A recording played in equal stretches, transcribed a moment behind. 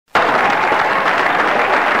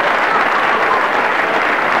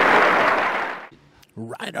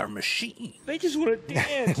ride our machine. They just want to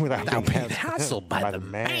dance Without being hassled by the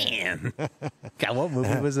man. God, what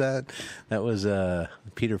movie was that? That was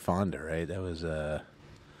Peter Fonda, right? That was...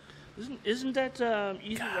 Isn't that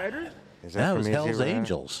Easy Rider? That was from Easy Hell's Rider?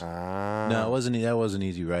 Angels. Ah. No, it wasn't. That wasn't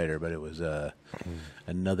Easy Rider, but it was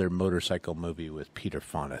another motorcycle movie with Peter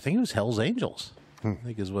Fonda. I think it was Hell's Angels. I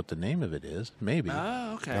think is what the name of it is. Maybe.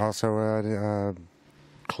 Oh, okay. Also a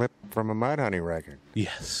clip from a Mudhoney record.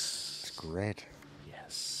 Yes. It's great.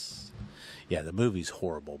 Yes. Yeah, the movie's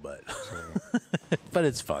horrible, but but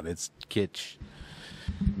it's fun. It's kitsch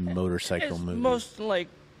motorcycle As movie. most like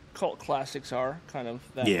cult classics are kind of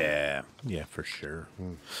that. Yeah, for sure.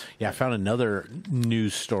 Yeah, I found another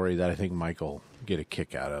news story that I think Mike will get a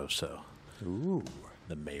kick out of. So,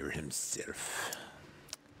 the mayor himself.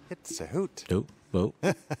 It's a hoot. Oh.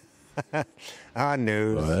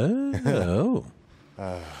 News. What? Oh.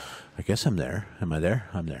 I guess I'm there. Am I there?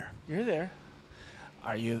 I'm there. You're there.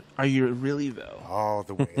 Are you really though? All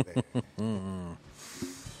the way there.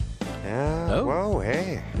 Yeah. Oh. Whoa,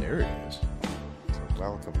 hey. There it is.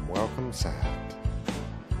 Welcome sound.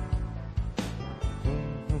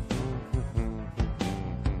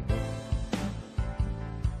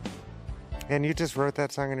 And you just wrote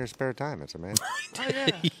that song in your spare time. It's amazing. Oh yeah.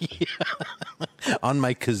 On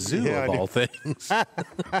my kazoo, Yeah, of I all things.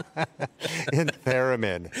 In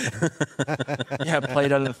theremin. Yeah,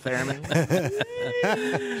 played on the theremin.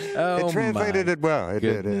 Oh, It translated my it well. It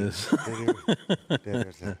goodness.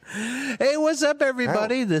 did. Hey, what's up,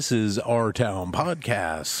 everybody? This is Our Town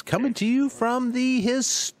Podcast, coming to you from the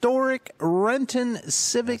historic Renton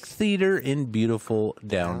Civic Theater in beautiful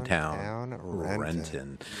downtown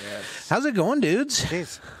Renton. Yes. How's it going, dudes?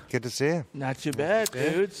 Jeez, good to see you. Not too bad,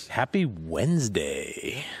 dudes. Happy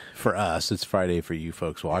Wednesday. For us, it's Friday for you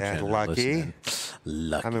folks watching. Yeah, and lucky. listening.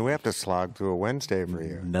 Lucky. I mean, we have to slog through a Wednesday for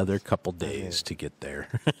you. Another couple days to get there.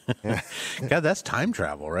 God, that's time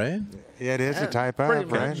travel, right? Yeah, it is a type pretty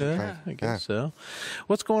of, much, right? Yeah, I guess so.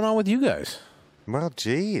 What's going on with you guys? Well,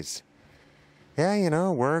 geez. Yeah,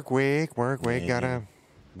 work week. Yeah.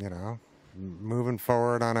 Gotta, moving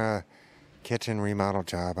forward on a kitchen remodel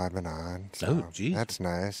job I've been on. So Oh, geez. That's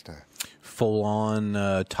nice. Full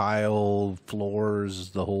on tile, floors,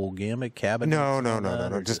 the whole gamut, cabinets? No.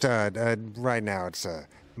 or Just right now, it's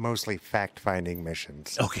mostly fact-finding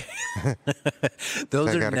missions. Okay. Those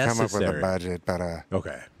I are got to necessary. come up with a budget, but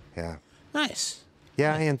Okay. yeah. Nice.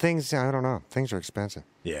 Yeah, and things, I don't know. Things are expensive.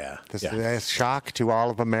 Yeah. This yeah. is a shock to all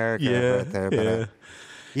of America Yeah, right there. But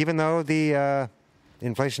even though the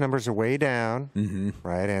inflation numbers are way down,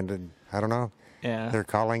 right, and I don't know, Yeah. they're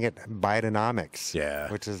calling it Bidenomics,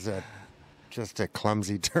 Yeah. which is just a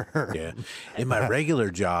clumsy term. Yeah. In my regular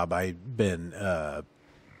job, I've been,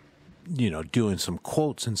 doing some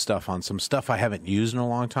quotes and stuff on some stuff I haven't used in a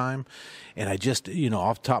long time. And I just,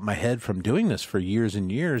 off the top of my head from doing this for years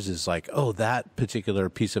and years is like, oh, that particular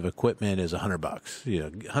piece of equipment is $100.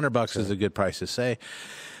 $100 is a good price to say.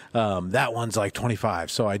 That one's like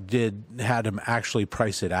 25. So I had him actually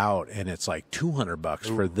price it out, and it's like $200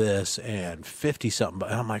 for this and 50 something.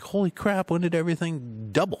 And I'm like, holy crap, when did everything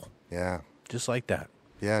double? Yeah. Just like that.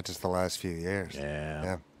 Yeah, just the last few years.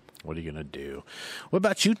 Yeah. What are you going to do? What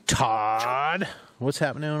about you, Todd? What's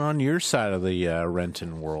happening on your side of the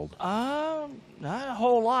Renton world? Not a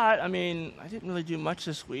whole lot. I mean, I didn't really do much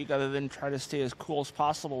this week other than try to stay as cool as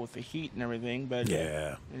possible with the heat and everything. But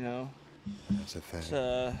Yeah. That's a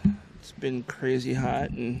thing. it's been crazy hot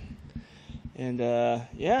and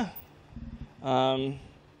yeah.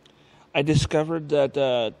 I discovered that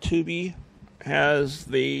Tubi has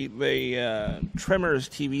the Tremors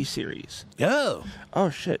TV series. Oh. Oh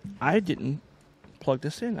shit! I didn't plug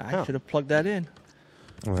this in. I should have plugged that in.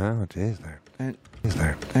 Well, geez, there. And, Is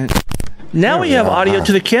there? and now we have audio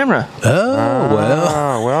to the camera. Oh, well.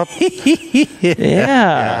 Oh, well.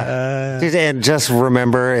 Yeah. And just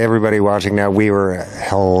remember, everybody watching now, we were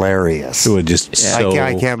hilarious. It was just so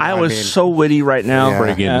I can't. I mean, was so witty right now. Yeah.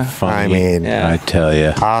 friggin' Yeah. funny. I mean, Yeah. I tell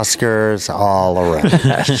you. Oscars all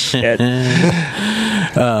around. Shit.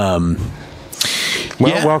 Well,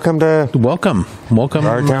 Yeah. welcome to Welcome.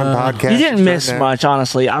 Our Town Podcast. You didn't miss Starting much,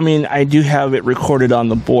 honestly. I mean, I do have it recorded on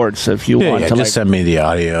the board, so if you Yeah, want yeah, to, just send me the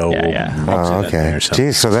audio. Yeah, yeah. I'll Oh, send that there okay. or something.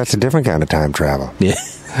 Geez, so that's a different kind of time travel. Yeah.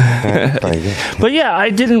 But yeah, I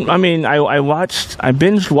didn't. I mean, I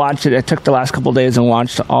binge watched it. I took the last couple of days and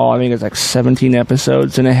watched all. I think it's like 17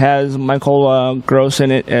 episodes, and it has Michael Gross in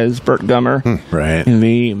it as Burt Gummer, Right. and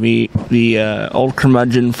the old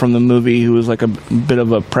curmudgeon from the movie who was like a bit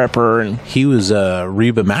of a prepper and He was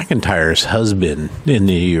Reba McEntire's husband in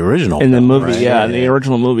the original in the film, movie, right? yeah, in the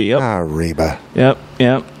original movie. Yep, Ah, Reba. yep,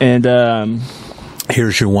 and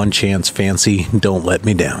Here's your one chance, Fancy. Don't let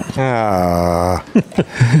me down.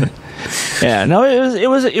 Yeah, no, it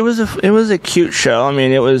was a cute show. I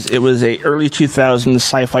mean, it was a early 2000s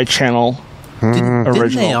Sci-Fi Channel original.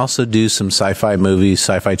 Didn't they also do some Sci-Fi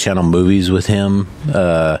Channel movies with him?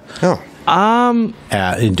 In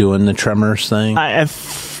doing the Tremors thing. I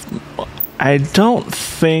don't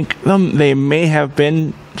think they may have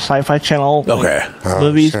been Sci-Fi Channel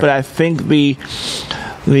movies, but I think the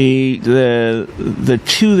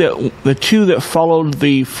two that followed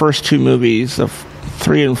the first two movies, the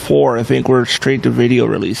 3 and 4, I think were straight to video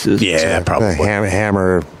releases. Yeah, probably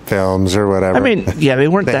Hammer films or whatever. I mean, yeah, they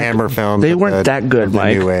weren't that Hammer films. They weren't that good,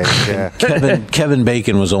 Mike. New age, yeah. Kevin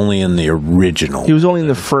Bacon was only in the original. He was only in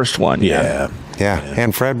the first one. Yeah.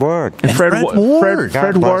 And Fred Ward. And Fred Ward.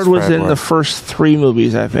 Fred Ward was in the first 3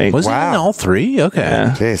 movies, I think. Was he in all 3 ? Okay.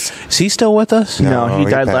 Yeah. Jeez. Is he still with us? No, he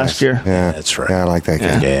died last year. Yeah, that's right. Yeah, I like that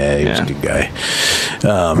guy. Yeah, he was a good guy.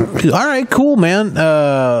 All right, cool, man.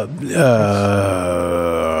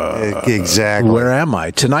 Exactly. Where am I?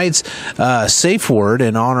 Tonight's safe word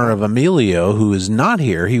in honor of Emilio, who is not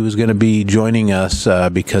here. He was going to be joining us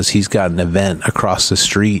because he's got an event across the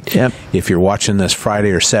street. Yep. If you're watching this Friday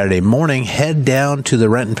or Saturday morning, head down to the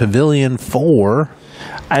Renton Pavilion for...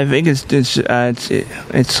 I think it's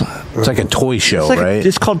like a toy show, right?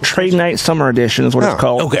 It's called Trade Night Summer Edition is what it's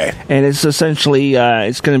called. Okay. And it's essentially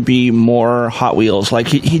it's going to be more Hot Wheels. Like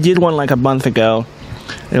he did one like a month ago.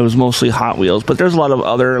 It was mostly Hot Wheels, but there's a lot of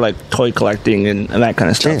other like toy collecting and that kind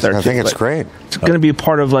of stuff there. I think it's great. It's going to be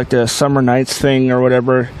part of like the Summer Nights thing or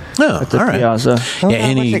whatever at the Piazza. Yeah,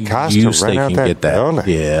 any use they can get that. Building?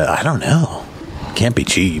 Yeah, I don't know. Can't be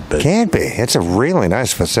cheap, but can't be. It's a really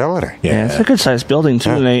nice facility. Yeah, it's a good sized building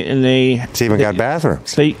too, and they it's even got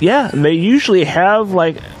bathrooms. They usually have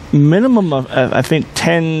like minimum of I think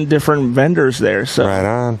 10 different vendors there. So right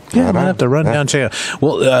on. Yeah, I might have to run down and check out.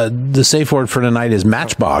 Well, the safe word for tonight is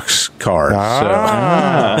Matchbox cars.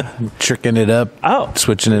 So tricking it up,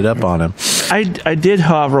 switching it up on him. I did,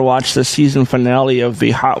 however, watch the season finale of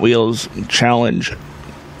the Hot Wheels Challenge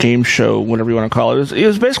game show, whatever you want to call it. It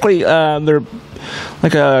was basically they're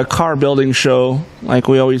like a car building show, like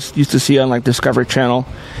we always used to see on like Discovery Channel.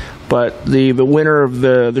 But the winner of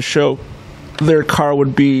the show, their car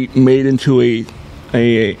would be made into a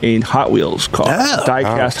Hot Wheels car,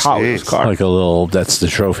 die-cast Hot Wheels car. Like a little, that's the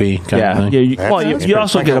trophy kind of thing? Yeah. You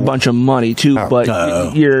also get a bunch of money too, but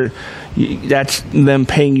that's them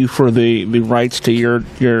paying you for the rights to your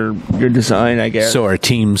design, I guess. So are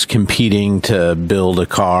teams competing to build a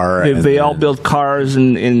car? They all build cars,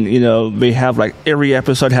 and they have like every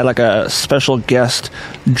episode had like a special guest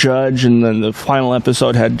judge, and then the final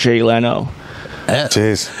episode had Jay Leno.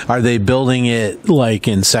 Jeez. Are they building it like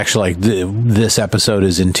in section, like this episode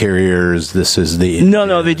is interiors, this is the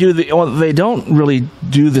No, they do they don't really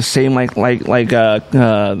do the same like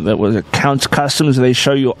that was it Counts Customs. They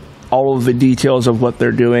show you all of the details of what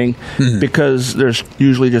they're doing because there's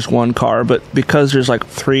usually just one car, but because there's like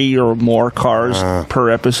 3 or more cars per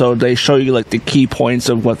episode, they show you like the key points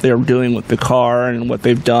of what they're doing with the car and what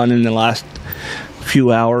they've done in the last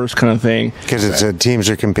few hours, kind of thing. Because it's teams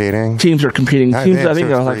are competing. Teams, I think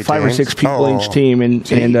there are like 5 or 6 people each team, and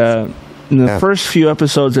in the first few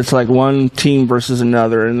episodes, it's like one team versus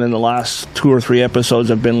another, and then the last 2 or 3 episodes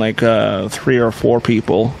have been like 3 or 4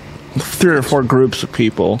 people. 3 or 4 groups of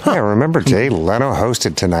people. Yeah, remember Jay Leno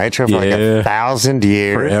hosted Tonight Show for like 1,000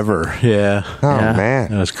 years? Forever, yeah. Man.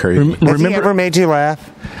 That was crazy. Has he ever made you laugh?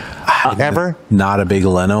 Ever? Not a big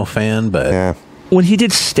Leno fan, but... Yeah. When he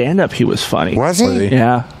did stand-up, he was funny. Was he?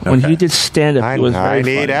 Yeah. When he did stand-up, he was very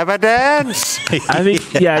funny. I need evidence. I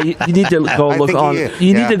think, you need to go look on.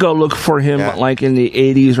 You need to go look for him like in the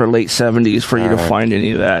 80s or late 70s for you to find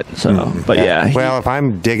any of that. So, but well, if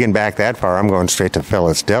I'm digging back that far, I'm going straight to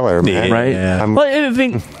Phyllis Diller, man. Right. Yeah. Well, I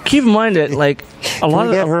think keep in mind that like a lot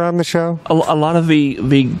of get her on the show. A lot of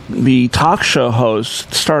the talk show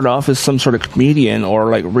hosts start off as some sort of comedian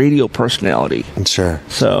or like radio personality. Sure.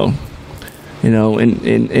 So. Fallon,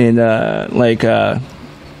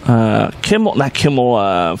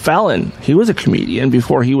 he was a comedian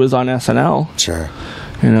before he was on SNL. Sure.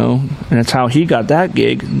 And that's how he got that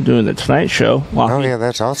gig doing the Tonight Show. Well,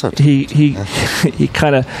 that's also he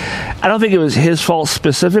kind of. I don't think it was his fault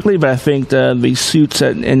specifically, but I think the suits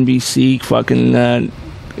at NBC fucking.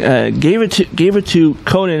 Gave it to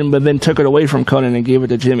Conan, but then took it away from Conan and gave it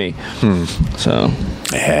to Jimmy. So,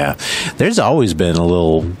 yeah, there's always been a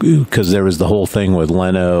little because there was the whole thing with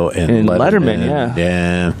Leno and Letterman.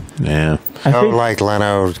 Yeah. Like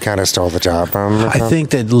Leno kind of stole the job from him. I think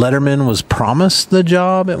that Letterman was promised the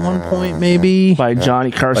job at one point, maybe by Johnny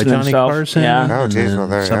Carson himself. Carson. Yeah. Oh, geez, well,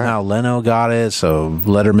 there, somehow Leno got it, so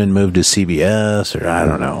Letterman moved to CBS, or I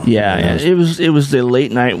don't know. Yeah. It was the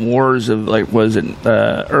late night wars of was it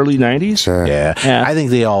early 90s? Sure. Yeah. I think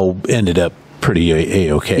they all ended up pretty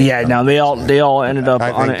A-okay. Yeah, no, they all ended up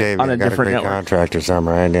I on think David a got different a great network. contract or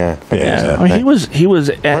something, right? Yeah. Yeah. I mean, he was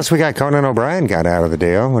at, Plus, we got Conan O'Brien got out of the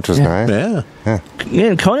deal, which was nice. Yeah. yeah,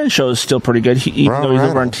 and Conan's show is still pretty good, even though he's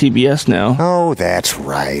over on TBS now. Oh, that's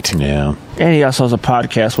right. Yeah. And he also has a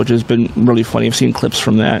podcast, which has been really funny. I've seen clips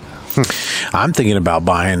from that. I'm thinking about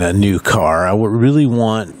buying a new car. I would really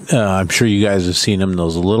want, I'm sure you guys have seen them,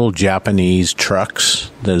 those little Japanese trucks,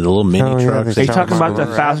 the little mini trucks. Are you talking about the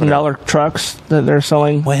 $1,000 trucks that they're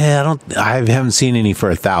selling? Well, I haven't seen any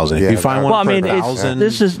for $1,000. Yeah, If you find one for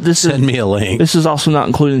 $1,000, send me a link. This is also not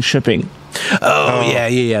including shipping. Oh,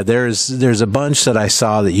 yeah. There's a bunch that I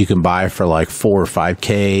saw that you can buy for like $4,000 or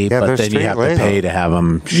 $5,000, but then you have to pay to have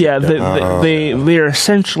them. Yeah, they're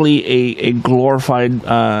essentially a glorified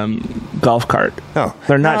golf cart. Oh,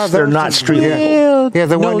 they're not street legal. Yeah,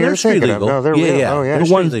 the one you're street thinking legal. of. No, they're real. Yeah. Oh,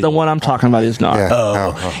 yeah. The one I'm talking about is not.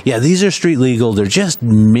 Yeah. Yeah, these are street legal. They're just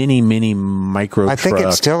mini micro I think truck.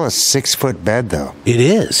 it's still a 6-foot bed, though. It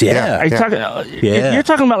is, yeah. Are you talking? You're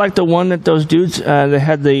talking about like the one that those dudes they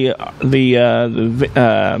had the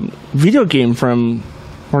video game from,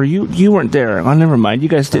 or you weren't there. Oh, never mind. You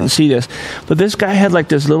guys didn't see this, but this guy had like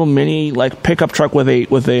this little mini like pickup truck with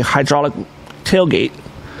a hydraulic tailgate.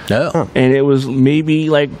 No. And it was maybe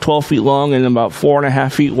like 12 feet long and about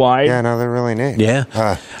 4.5 feet wide. Yeah, no, they're really neat. Yeah.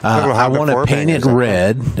 I want to paint it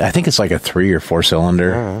red. I think it's like a 3 or 4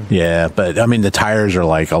 cylinder. Yeah, but I mean, the tires are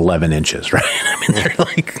like 11 inches, right? I mean, they're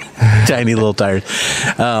like tiny little tires.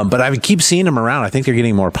 But I keep seeing them around. I think they're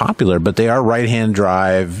getting more popular, but they are right-hand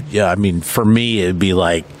drive. Yeah, I mean, for me, it'd be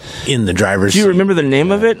like in the driver's seat. Do you remember the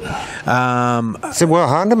name of it? Well,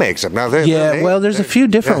 Honda makes them. Now, there's a few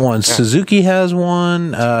different ones. Yeah. Suzuki has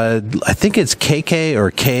one. I think it's KK or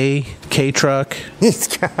K Truck.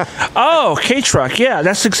 Oh, K Truck. Yeah,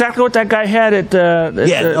 that's exactly what that guy had at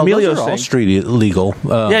Emilio's those are all thing. Street legal.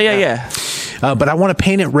 Yeah. But I want to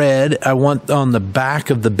paint it red. I want on the back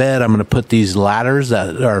of the bed, I'm going to put these ladders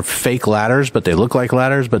that are fake ladders, but they look like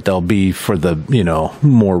ladders, but they'll be for the,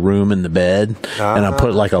 more room in the bed. And I'll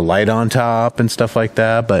put like a light on top and stuff like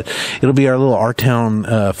that. But it'll be our little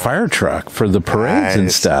R-Town fire truck for the parades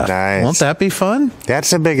and stuff. Nice. Won't that be fun?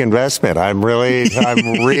 That's a big investment. I'm really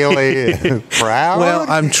proud. Well,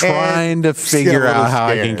 I'm trying to figure out how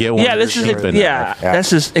I can get one. Yeah, this is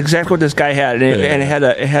that's exactly what this guy had, and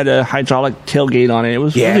it had a hydraulic tailgate on it. It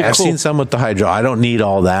was really cool. I've seen some with the hydraulic. I don't need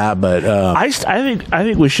all that, but I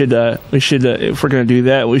think we should if we're gonna do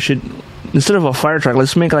that, we should, instead of a fire truck,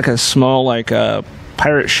 let's make like a small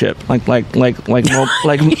pirate ship, like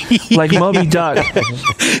Moby Duck.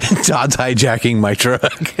 Todd's hijacking my truck.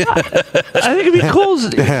 I think it'd be cool so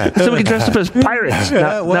we can dress up as pirates,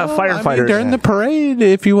 not firefighters. I mean, during the parade,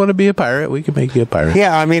 if you want to be a pirate, we can make you a pirate.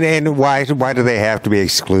 Yeah, I mean, and why do they have to be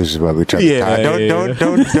exclusive of each other?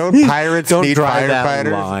 Don't pirates need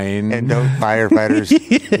firefighters, and don't firefighters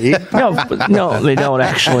need? No, they don't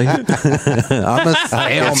actually. I'm a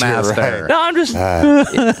sailmaster. Right. No, I'm just.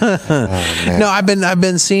 No, I've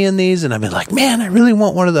been seeing these, and I've been like, man, I really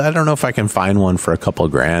want one of the. I don't know if I can find one for a couple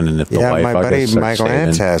of grand, and if the wife, my buddy Michael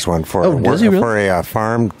Lance has one for a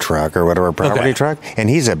farm truck or whatever property truck, and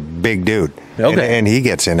he's a big dude. Okay. And he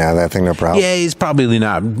gets in out of that thing, no problem. Yeah, he's probably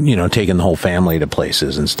not, taking the whole family to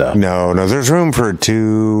places and stuff. No, there's room for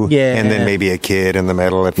 2, and then maybe a kid in the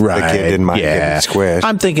middle if the kid didn't mind getting squished.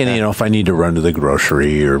 I'm thinking, if I need to run to the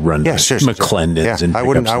grocery or run to McClendon's and I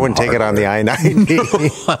wouldn't take it on the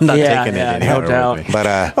I-90. I'm not taking it anywhere. No doubt.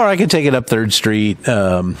 But, or I could take it up 3rd Street,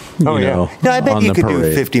 No, I bet you could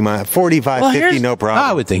do 50, no problem.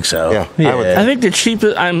 I would think so. Yeah. I think the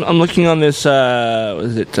cheapest, I'm looking on this,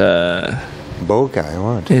 was it... Boat guy,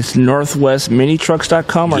 what? It's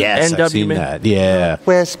NorthwestMiniTrucks.com or yes, I've seen that. Yeah.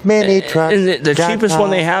 West Mini Trucks. And the cheapest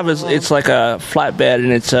one they have is it's like a flatbed,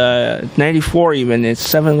 and it's 94 even. It's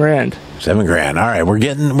 $7,000. $7,000. All right, we're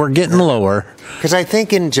getting lower. Because I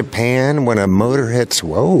think in Japan, when a motor hits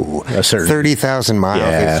 30,000 miles,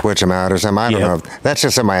 they switch them out or something. I don't know. That's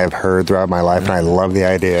just something I have heard throughout my life, and I love the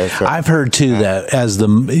idea. So. I've heard too that as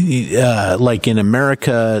like in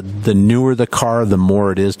America, the newer the car, the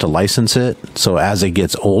more it is to license it. So as it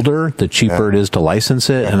gets older, the cheaper it is to license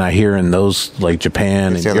it. And I hear in those like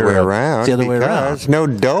Japan and the other way around. It's the other way around. No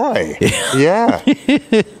doy. Yeah.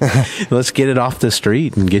 Let's get it off the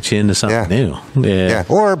street and get you into something new. Yeah.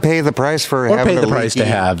 Or pay the price for or pay the price to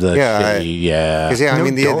have the Because I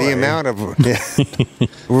mean the amount of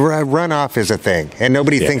runoff is a thing, and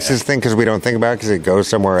nobody thinks this thing because we don't think about it because it goes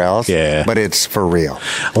somewhere else. Yeah, but it's for real.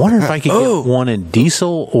 I wonder if I could get one in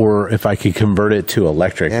diesel or if I could convert it to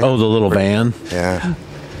electric. Yeah. Oh, the little van. Yeah.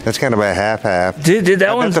 That's kind of a half-half. Did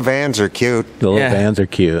that one? The vans are cute. The little vans are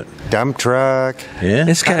cute. Dump truck. Yeah.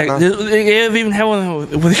 It's kind of. They even have one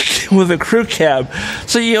with a crew cab,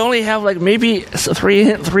 so you only have like maybe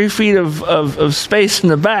 3 feet of space in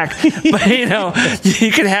the back, but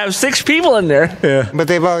you can have 6 people in there. Yeah. But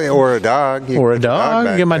they've or a dog. Or a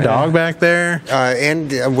dog. Get my dog back there.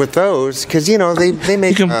 And with those, because they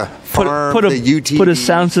make put a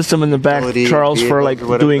sound system in the back, Charles, for like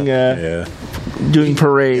doing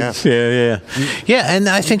parades. Yeah. And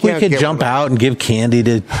I think we could jump out and give candy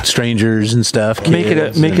to strangers and stuff. Make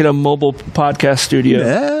it a mobile podcast studio.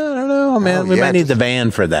 Yeah, I don't know, man. We might need the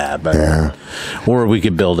van for that, but or we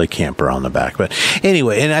could build a camper on the back. But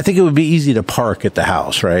anyway, and I think it would be easy to park at the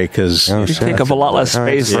house, right? Because you take up a lot less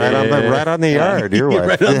space. Right on the yard. You're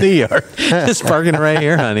right on the yard. Just parking right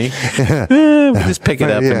here, honey. Just pick it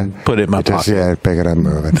up and put it in my pocket. Pick it up and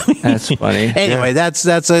move it. That's funny. Anyway, that's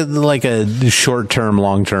like a short-term,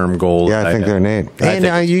 long-term goal. Yeah, I think they're neat.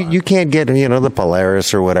 And you can't get the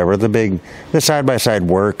Polaris or whatever, the side-by-side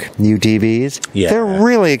work UTVs. Yeah. They're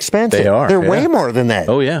really expensive. They are. They're way more than that.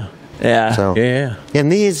 Oh, yeah. Yeah. So, yeah.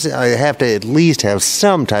 And these have to at least have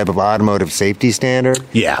some type of automotive safety standard.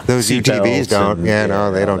 Yeah. Those UTVs don't.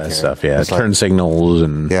 They don't care. Stuff, turn signals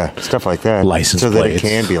and stuff like that. License plates. So that it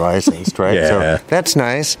can be licensed, right? So that's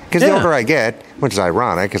nice. Because the older I get, which is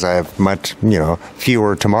ironic because I have much,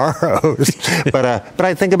 fewer tomorrows. But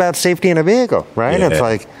I think about safety in a vehicle, right? Yeah. It's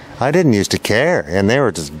like, I didn't used to care. And they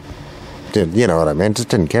were just, you know what I mean? Just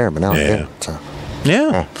didn't care, but now I do. So.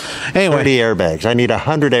 Yeah. Anyway, 30 airbags. I need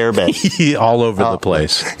 100 airbags all over the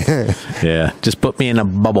place. Yeah, just put me in a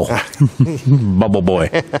bubble, bubble boy,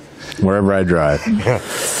 wherever I drive.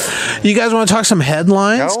 You guys want to talk some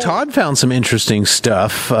headlines? No. Todd found some interesting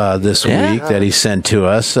stuff this week that he sent to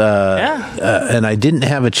us. And I didn't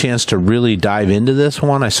have a chance to really dive into this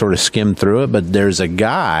one. I sort of skimmed through it, but there's a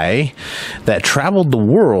guy that traveled the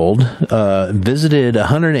world, visited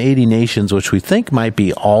 180 nations, which we think might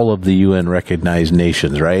be all of the UN recognized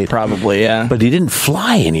nations, right? Probably, yeah. But he didn't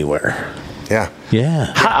fly anywhere. Yeah.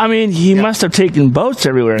 Yeah. I mean, he must have taken boats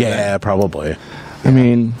everywhere. Yeah, probably. I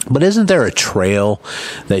mean, but isn't there a trail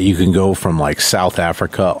that you can go from like South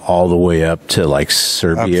Africa all the way up to like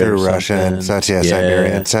Serbia, up through Russia and such,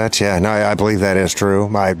 Siberia and such? Yeah, no, I believe that is true.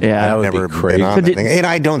 I've never been on that thing, and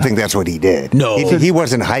I don't think that's what he did. No, he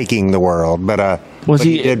wasn't hiking the world, but did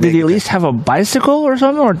he at least have a bicycle or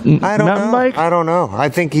something, or mountain bike? I don't know. I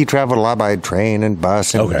think he traveled a lot by train and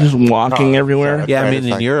bus, and just walking everywhere. Yeah, I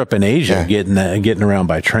mean, in Europe and Asia, getting around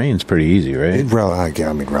by train's pretty easy, right?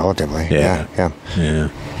 I mean, relatively. Yeah.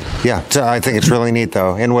 Yeah, so I think it's really neat,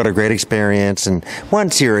 though, and what a great experience. And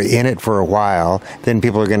once you're in it for a while, then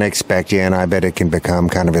people are going to expect you, and I bet it can become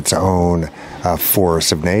kind of its own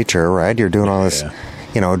force of nature, right? You're doing all this,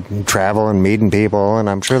 travel and meeting people, and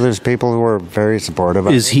I'm sure there's people who are very supportive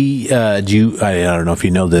of it. Is he, I don't know if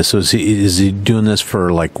you know this, is he doing this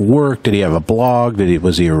for, like, work? Did he have a blog?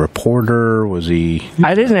 Was he a reporter? Was he...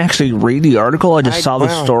 I didn't actually read the article. I just saw the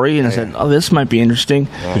story, and I said, this might be interesting,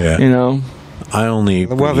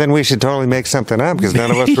 Well, then we should totally make something up because none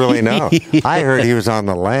of us really know. I heard he was on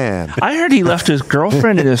the land. I heard he left his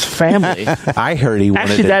girlfriend and his family. I heard he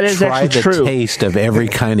wanted to try the taste of every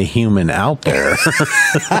kind of human out there.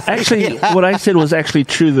 Actually, what I said was actually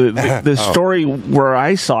true. The story where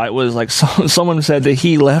I saw it was like someone said that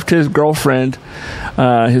he left his girlfriend,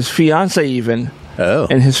 his fiance even,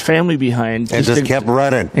 and his family behind. And just kept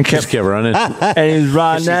running. And kept running. And he's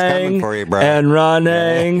running. For you, and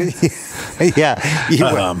running.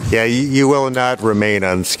 You will not remain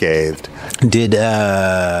unscathed. Did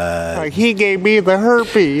he gave me the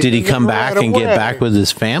herpes? Did he come back and get back with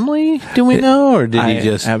his family? Do we know, or did he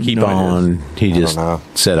just keep on? He just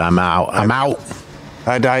said, "I'm out. I'm out."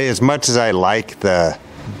 As much as I like the.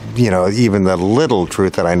 Even the little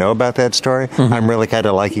truth that I know about that story, I'm really kind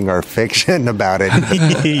of liking our fiction about it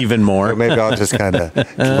even more. So maybe I'll just kind of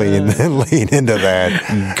lean into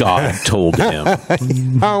that. God told him.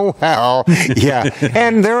 Oh, well, yeah.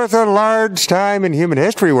 And there was a large time in human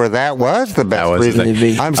history where that was the best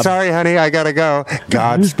reason. I'm sorry, honey, I got to go.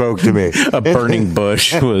 God spoke to me. A burning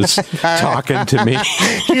bush was talking to me.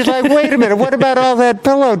 He's like, wait a minute, what about all that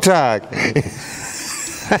pillow talk?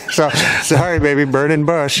 So sorry, baby, burning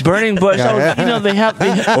bush. Burning bush. They have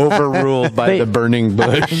overruled by the burning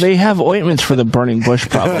bush. They have ointments for the burning bush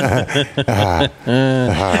problem.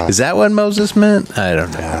 Is that what Moses meant? I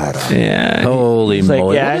don't know. Yeah. Holy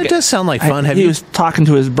moly! That does sound like fun. He was talking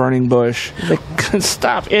to his burning bush. Like,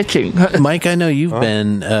 stop itching, Mike. I know you've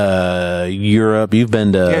been Europe. You've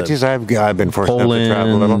been to I've been forced Poland to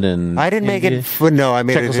travel a little. and I didn't make it. No, I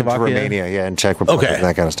made it into Romania. Yeah, and Czech Republic and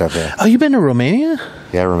that kind of stuff. Yeah. Oh, you've been to Romania?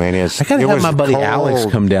 Yeah, Romania. I gotta have my buddy Alex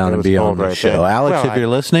come down and be on the show. Alex, if you're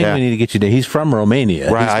listening, we need to get you down. He's from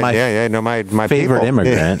Romania. Right. He's my my favorite people.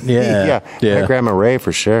 immigrant. Yeah. My grandma Ray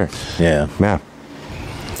for sure. Yeah. Yeah.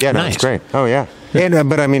 Yeah, no, Nice. it's great. Oh, yeah. And,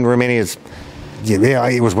 but I mean, Romania is,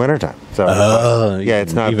 it was wintertime. So,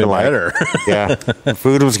 it's not even better. Yeah.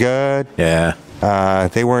 Food was good. Yeah.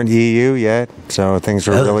 They weren't EU yet, so things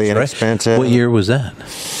were really inexpensive. What year was that?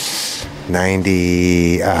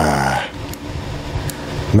 90.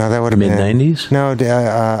 No, that would have been mid-90s. No,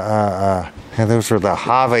 those were the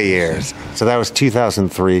Hava years. So that was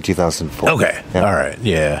 2003, 2004. Okay. Yeah. All right.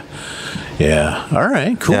 Yeah. Yeah. All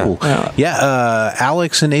right. Cool. Yeah.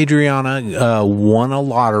 Alex and Adriana won a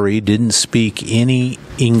lottery. Didn't speak any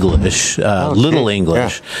English. Little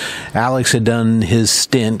English. Yeah. Alex had done his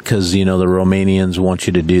stint because the Romanians want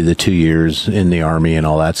you to do the 2 years in the army and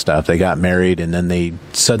all that stuff. They got married and then they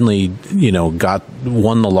suddenly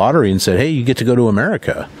won the lottery and said, "Hey, you get to go to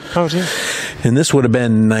America." Oh, geez. And this would have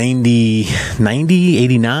been 90,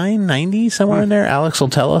 89, 90, somewhere in there. Alex will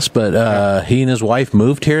tell us. But he and his wife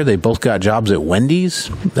moved here. They both got jobs at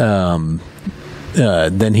Wendy's.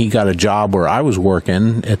 Then he got a job where I was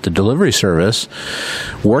working at the delivery service,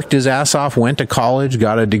 worked his ass off, went to college,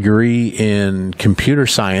 got a degree in computer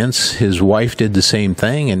science. His wife did the same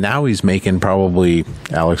thing, and now he's making probably,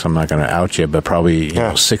 Alex, I'm not going to out you, but probably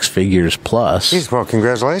 6 figures plus. Jeez, well,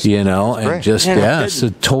 congratulations. And just, it's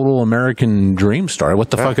a total American dream story. What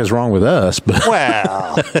the fuck is wrong with us? But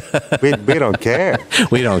well, we don't care.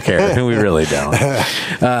 We don't care. We really don't.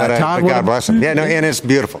 Todd, God bless him. Yeah, no, and it's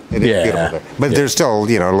beautiful. It is beautiful. But there's still,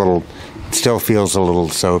 still feels a little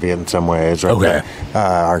Soviet in some ways, right? Okay.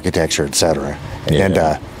 Architecture, etc. And,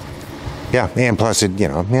 and plus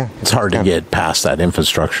it's hard to get past that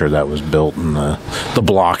infrastructure that was built in the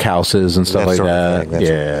block houses and stuff like that.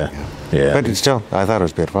 Yeah. But it's still, I thought it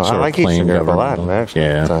was beautiful. Sort I like Eastern Europe a lot, actually.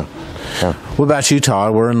 Yeah. So, What about you,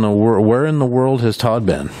 Todd? Where in the world has Todd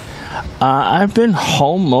been? I've been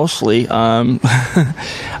home mostly.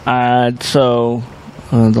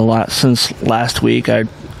 Since last week, I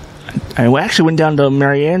actually went down to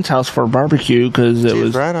Marianne's house for a barbecue because it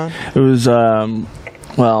was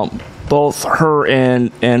both her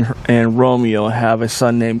and Romeo have a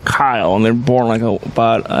son named Kyle, and they're born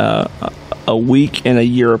about a week and a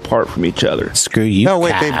year apart from each other. Screw you. No,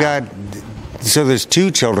 wait, they've got. So there's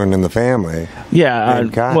 2 children in the family. Yeah.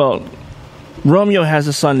 Well, Romeo has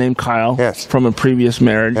a son named Kyle from a previous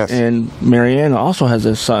marriage, and Marianne also has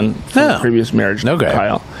a son from a previous marriage,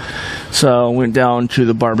 Kyle. So went down to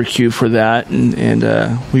the barbecue for that, and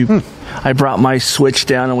I brought my Switch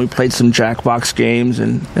down, and we played some Jackbox games,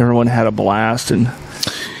 and everyone had a blast. And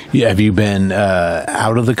have you been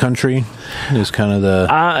out of the country? Is kind of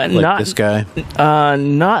this guy?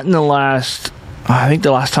 Not in the last. I think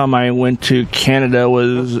the last time I went to Canada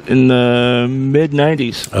was in the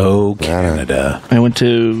mid-90s. Oh, Canada. I went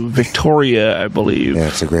to Victoria, I believe. Yeah,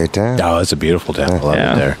 it's a great town. Oh, it's a beautiful town. I love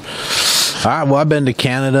it there. All right, well, I've been to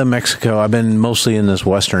Canada, Mexico. I've been mostly in this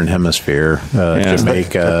Western Hemisphere.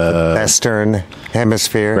 Jamaica. The Western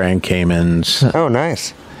Hemisphere. Grand Caymans. Oh,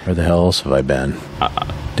 nice. Where the hell else have I been?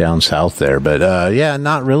 Down south there. But,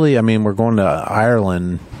 not really. I mean, we're going to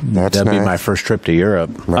Ireland. That'd be my first trip to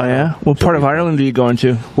Europe. Right. Oh, yeah? What part of Ireland are you going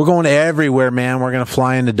to? We're going everywhere, man. We're going to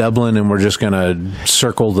fly into Dublin, and we're just going to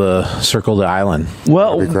circle the island.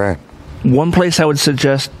 Well, one place I would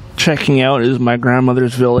suggest checking out is my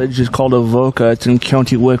grandmother's village. It's called Avoca. It's in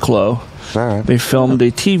County Wicklow. Right. They filmed a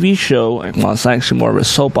TV show. Well, it's actually more of a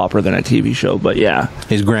soap opera than a TV show, but yeah.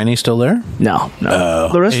 Is Granny still there? No.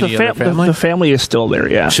 The rest of the family is still there,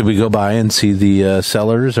 yeah. Should we go by and see the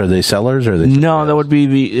sellers? Are they sellers? Or are they no, that would be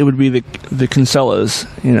the Kinsellas,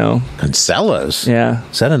 Kinsellas? Yeah.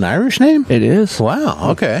 Is that an Irish name? It is.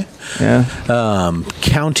 Wow, okay. Yeah.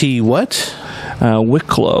 County what?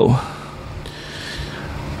 Wicklow.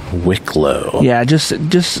 Wicklow. Yeah, just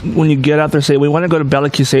when you get out there, say, we want to go to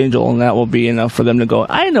Bellicus Angel, and that will be enough for them to go,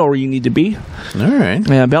 I know where you need to be. All right.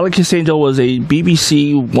 Yeah, Bellicus Angel was a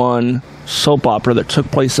BBC One soap opera that took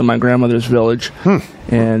place in my grandmother's village.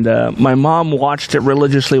 And my mom watched it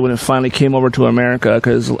religiously when it finally came over to America,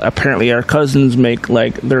 because apparently our cousins make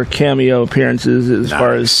like their cameo appearances as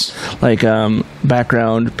far as like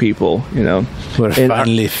background people, you know. We're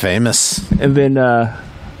finally famous. And then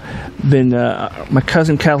my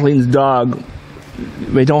cousin Kathleen's dog,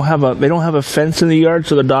 they don't have a fence in the yard,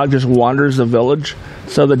 so the dog just wanders the village.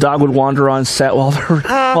 So the dog would wander on set while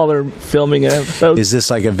they're filming an episode. Is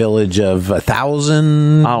this like a village of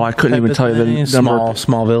 1,000? Oh, I couldn't even tell you the number.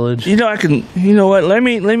 Small village. You know, I can. You know what? Let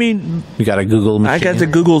me. You got a Google machine? I got the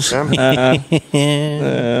Googles.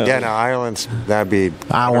 Yeah, no, Ireland's that'd be.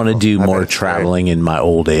 I want to do more traveling in my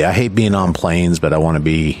old age. I hate being on planes, but I want to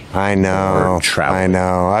be. I know. Traveling. I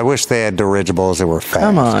know. I wish they had dirigibles that were fast.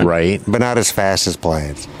 Come on, right? But not as fast as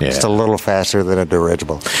planes. Yeah. Just a little faster than a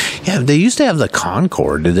dirigible. Yeah, they used to have the Concorde.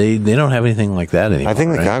 Do they don't have anything like that anymore? I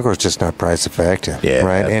think the right? Concorde's just not price effective. Yeah,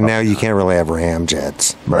 right. And now you can't really have ram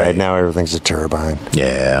jets. Right. Now everything's a turbine.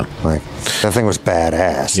 Yeah. Like that thing was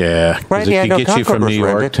badass. Yeah. Right. It Yeah. could No, get you Concorde from was New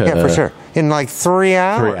York rented. to Yeah, for sure. In like 3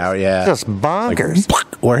 hours. 3 hours. Yeah. Just bonkers.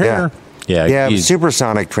 Like, we're here. Yeah. Yeah. Yeah.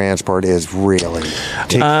 Supersonic transport is really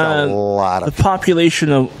takes a lot of. The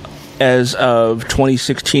population as of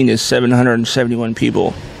 2016 is 771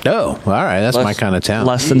 people. Oh, all right. That's my kind of town.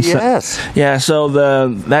 Less than Yes. Yeah, so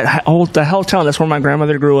the hell town, that's where my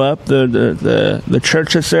grandmother grew up. The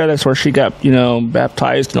church that's there, that's where she got,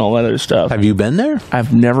 baptized and all that other stuff. Have you been there?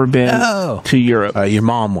 I've never been to Europe. Your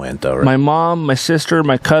mom went though, right? My mom, my sister,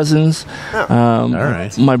 my cousins, all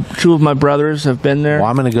right. Two of my brothers have been there. Well,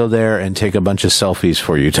 I'm going to go there and take a bunch of selfies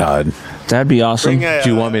for you, Todd. That'd be awesome. Do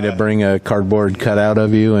you want me to bring a cardboard cutout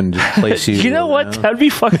of you and just place you? You know what? That'd be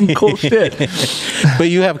fucking cool shit. But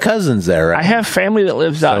you have cousins there, right? I have family that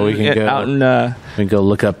lives out we can in. We can go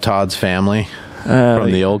look up Todd's family from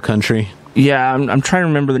the old country. Yeah, I'm trying to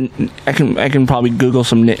remember I can probably Google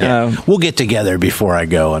some. We'll get together before I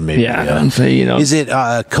go and maybe. And say, Is it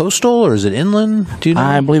coastal or is it inland? Do you know?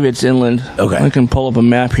 I believe it's inland. Okay. I can pull up a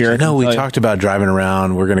map here. No, we talked about driving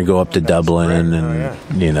around. We're going to go up to Dublin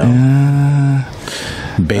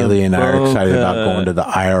Bailey and I are excited about going to the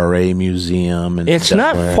IRA museum. And it's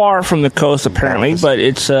not far from the coast apparently, but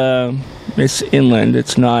it's inland.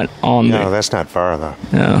 It's not on. No, that's not far though.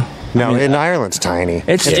 No. No, in Ireland's tiny.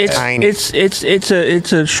 It's tiny. It's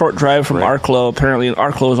a short drive from Arklow. Apparently,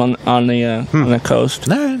 Arklow is on the coast.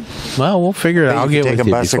 All right. Well, we'll figure it out. I'll get take with a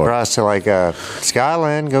you bus before. across to like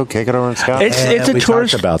Scotland. Go kick it over in Scotland. It's a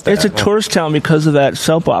tourist. About that. It's a tourist town because of that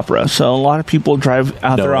soap opera. So a lot of people drive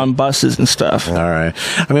out there on buses and stuff. All right.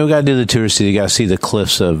 I mean, we got to do the tourist city. You got to see the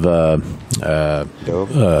cliffs of Dover.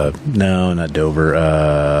 no, not Dover.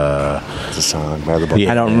 It's a song by the book.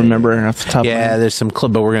 I don't remember off the top. of my head. There's some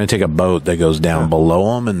cliff, but we're going to take a boat that goes down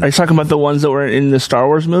below them. And Are you talking about the ones that were in the Star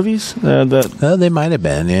Wars movies? they might have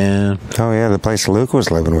been, yeah. Oh yeah, the place Luke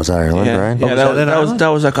was living was Ireland, right? Yeah, that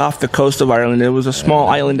was like off the coast of Ireland. It was a small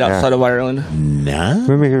island outside of Ireland. No.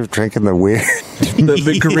 Remember you were drinking the weird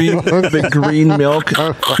the green milk.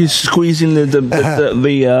 He's squeezing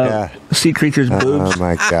the sea creature's boobs. Oh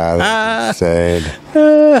my God, that's insane.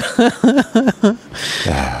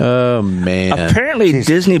 Oh man. Apparently,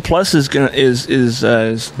 Disney Plus is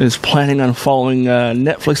planning on following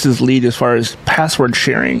Netflix's lead as far as password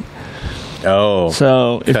sharing. Oh.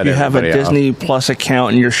 So if you have a Disney Plus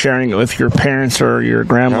account and you're sharing it with your parents or your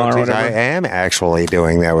grandma or whatever, I am actually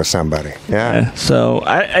doing that with somebody. Yeah. So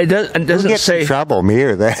it doesn't say in trouble, me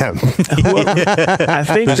or them. I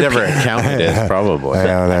think whoever account it is probably.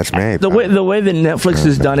 Yeah, that's me. The way that Netflix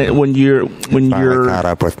has done it, when you're caught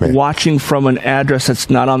up with me. watching from an address that's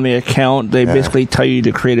not on the account, they basically tell you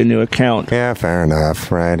to create a new account. Yeah, fair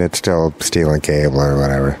enough. Right? It's still stealing cable or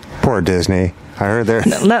whatever. Poor Disney. I heard they're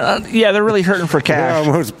they're really hurting for cash. They're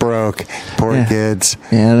almost broke. Poor kids.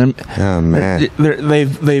 Yeah. Oh man.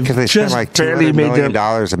 They've Because they spend just like barely $200 made million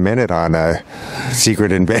a minute on a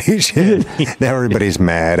secret invasion. Now everybody's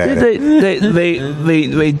mad at it.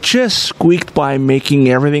 They just squeaked by making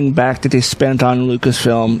everything back that they spent on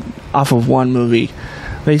Lucasfilm off of one movie.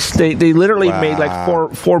 They literally made like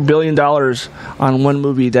 $4 billion on one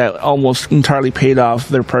movie that almost entirely paid off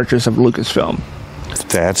their purchase of Lucasfilm.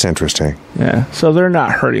 That's interesting. Yeah, so they're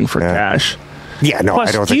not hurting for cash. Yeah, no, Plus,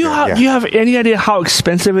 I don't do think. you have any idea how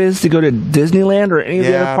expensive it is to go to Disneyland or any of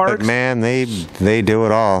the other parks? But man, they do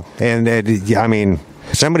it all, and I mean,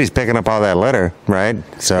 somebody's picking up all that litter, right?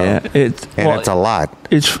 So it's a lot.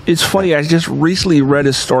 It's funny. I just recently read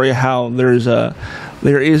a story how there is a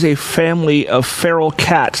family of feral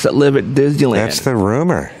cats that live at Disneyland. That's the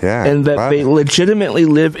rumor, yeah, and that they legitimately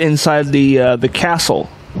live inside the castle.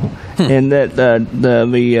 and that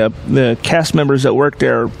the cast members that work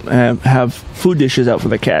there have food dishes out for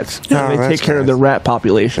the cats. They take care of the rat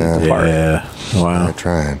population. Yeah. Wow. I'm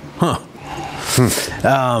trying. Huh.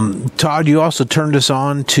 Todd, you also turned us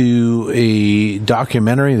on to a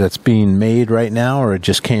documentary that's being made right now, or it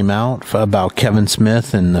just came out, about Kevin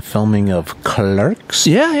Smith and the filming of Clerks.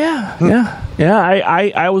 Yeah.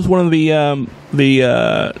 I was one of the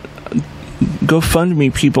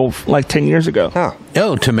GoFundMe people like 10 years ago.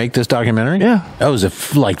 Oh, to make this documentary? Yeah. Oh, is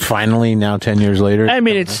it like finally now 10 years later? I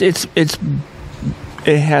mean,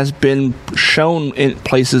 it has been shown in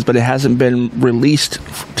places, but it hasn't been released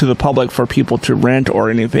to the public for people to rent or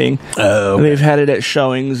anything. Oh, okay. They've had it at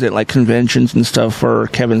showings at like conventions and stuff for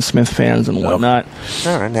Kevin Smith fans and whatnot.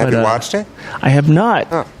 All right. Have you watched it? I have not.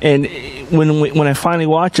 Oh. And when I finally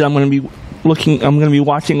watch it, I'm going to be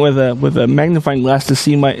watching with a magnifying glass to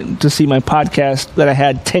see my podcast that I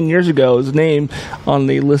had 10 years ago's name on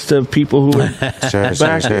the list of people who were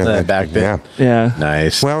back then. Yeah.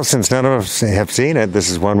 Nice. Well, since none of us have seen it, this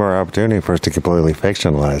is one more opportunity for us to completely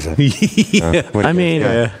fictionalize it.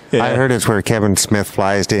 I heard it's where Kevin Smith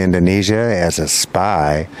flies to Indonesia as a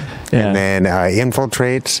spy and then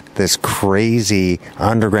infiltrates this crazy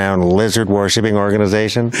underground lizard worshipping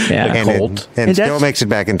organization. Yeah. And still makes it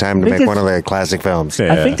back in time to make one of the classic films.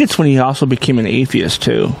 I think that's when he also became an atheist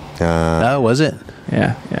too. Was it?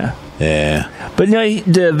 Yeah. But no,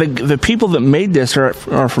 the people that made this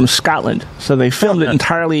are from Scotland, so they filmed it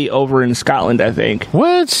entirely over in Scotland, I think.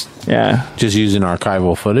 What? Yeah. Just using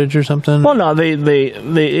archival footage or something? Well, no,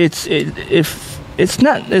 it's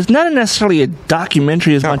not necessarily a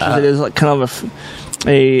documentary as much as it is like kind of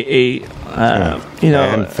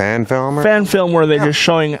fan film? Fan film where they're just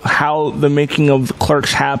showing how the making of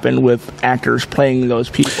Clerks happened with actors playing those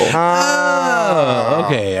people. Oh,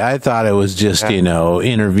 okay. I thought it was just,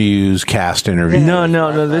 interviews, cast interviews.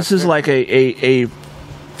 No. This is like a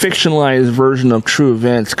fictionalized version of true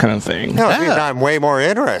events kind of thing. No, I'm way more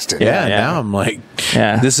interested. Yeah, now I'm like,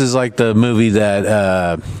 this is like the movie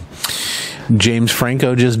that James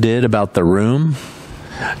Franco just did about The Room.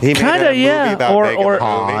 Kind of, yeah. Or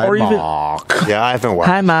even. Yeah, I haven't watched.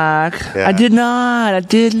 Hi, Mark. Yeah. I did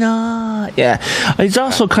not. Yeah, it's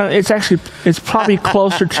also it's probably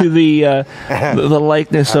closer to the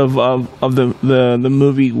likeness of the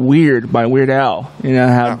movie Weird by Weird Al. You know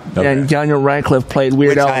how and Daniel Radcliffe played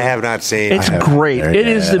Weird Al. I have not seen. It's great. It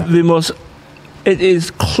is the most. It is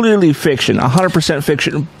clearly fiction, 100%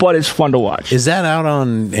 fiction, but it's fun to watch. Is that out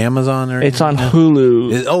on Amazon or? It's on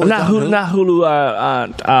Hulu. Not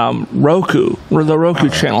Hulu. Roku. Where the Roku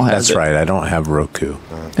channel has That's right. I don't have Roku.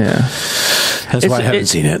 Yeah. That's why I haven't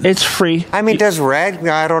seen it. It's free. I mean,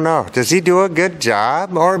 I don't know. Does he do a good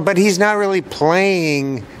job? But he's not really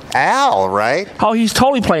playing Al, right? Oh, he's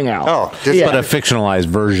totally playing Al. Oh, but a fictionalized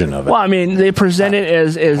version of it. Well, I mean, they present it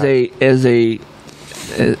as a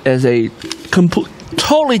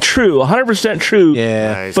totally true, 100% true.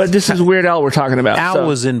 Yeah. Nice. But this is Weird Al we're talking about. Weird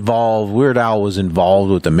Al was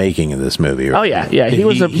involved with the making of this movie. Right? Oh yeah. He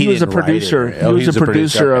was a producer. He was a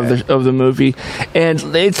producer of the movie, and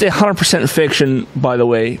it's 100% fiction, by the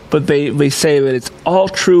way. But they say that it's all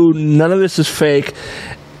true. None of this is fake.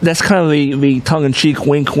 That's kind of the tongue-in-cheek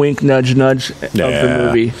wink, wink, nudge, nudge of the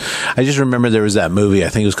movie. I just remember there was that movie, I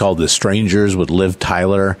think it was called The Strangers with Liv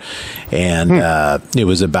Tyler, and it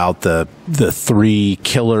was about the three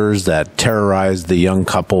killers that terrorized the young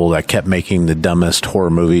couple that kept making the dumbest horror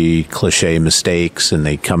movie cliche mistakes, and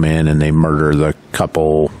they come in and they murder the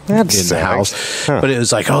couple in the house. But it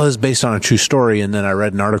was like, this is based on a true story, and then I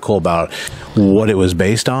read an article about what it was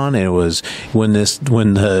based on, and it was when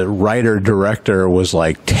the writer-director was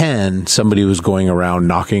like 10, somebody was going around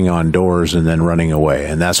knocking on doors and then running away,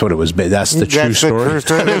 and that's what it was. That's the true story. That's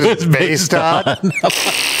the true story that it's based on.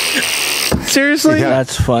 Seriously? Yeah.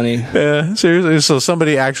 That's funny. Yeah, seriously. So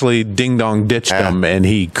somebody actually ding-dong ditched him, and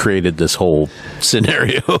he created this whole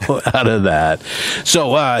scenario out of that.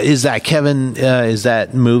 So is that Kevin, is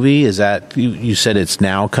that movie, is that, you said it's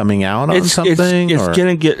now coming out on something? It's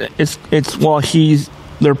going to get,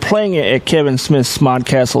 they're playing it at Kevin Smith's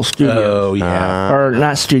Smodcastle Studios. Oh, yeah. Or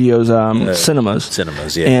not studios, cinemas.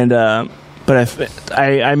 Cinemas, yeah. And, but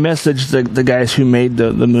I messaged the guys who made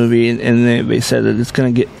the movie, and they said that it's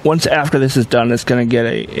going to get, once after this is done, it's going to get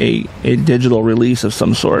a digital release of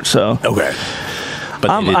some sort. So okay,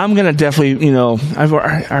 but I'm going to definitely, I've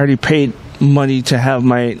already paid money to have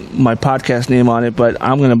my podcast name on it, but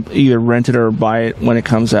I'm going to either rent it or buy it when it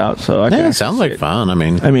comes out. So it sounds like fun. I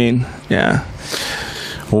mean, yeah.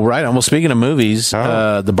 Well, right on. Well, speaking of movies,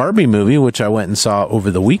 the Barbie movie, which I went and saw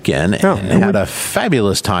over the weekend, and had a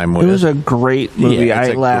fabulous time with. It was a great movie. Yeah,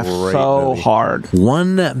 I laughed so hard.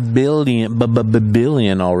 1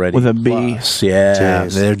 billion already. With a B. Plus. Yeah,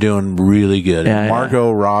 Jeez. they're doing really good. Yeah,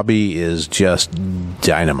 Margot Robbie is just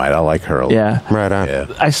dynamite. I like her a lot. Yeah. Right on. Yeah.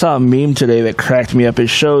 I saw a meme today that cracked me up. It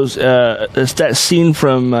shows it's that scene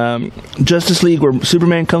from Justice League where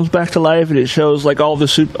Superman comes back to life, and it shows like all the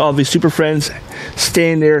super friends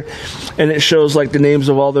staying there, and it shows like the names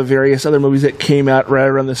of all the various other movies that came out right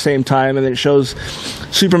around the same time, and it shows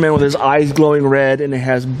Superman with his eyes glowing red, and it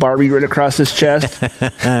has Barbie right across his chest.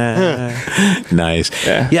 Nice.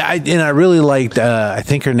 Yeah. I really liked. I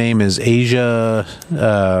think her name is Asia.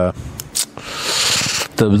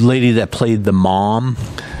 The lady that played the mom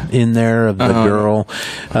in there of the girl.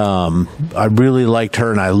 I really liked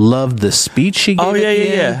her, and I loved the speech she gave. Oh, yeah, at the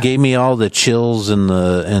yeah, end. yeah. Gave me all the chills and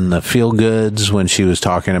the feel goods when she was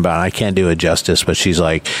talking about. I can't do it justice, but she's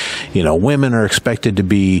like, women are expected to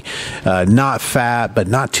be not fat, but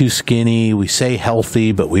not too skinny. We say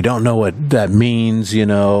healthy, but we don't know what that means.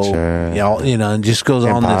 Sure. And just goes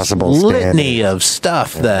Impossible on this standard. litany of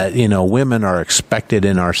stuff that women are expected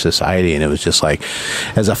in our society, and it was just like,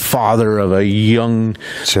 as a father of a young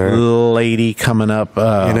lady coming up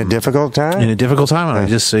in a difficult time.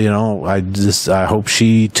 I hope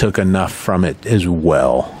she took enough from it as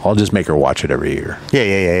well. I'll just make her watch it every year.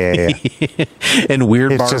 Yeah. And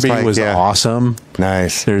Weird It's just Barbie like, was awesome.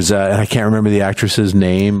 Nice. There's I can't remember the actress's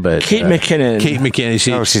name, but Kate McKinnon. Kate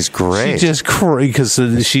McKinnon. She's great. She's just great because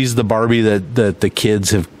she's the Barbie that the kids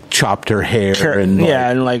have chopped her hair and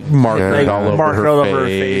marked it all over her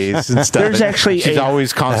face and stuff. There's actually she's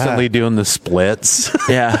always constantly doing the splits.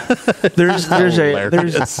 Yeah, there's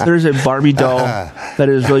a Barbie doll that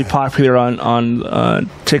is really popular on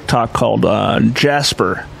TikTok called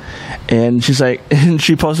Jasper. And she's like, and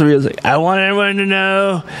she posted videos like, I want everyone to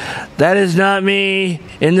know that is not me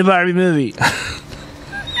in the Barbie movie.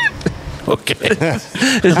 Okay.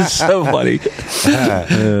 It's so funny.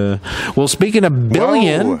 Well, speaking of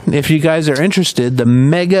billion, if you guys are interested, the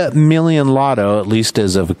Mega Million Lotto, at least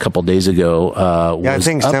as of a couple days ago, was I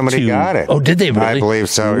think up somebody to, got it. Oh, did they really? I believe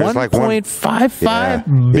so. It was like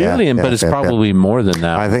 1.55 billion, but it's probably more than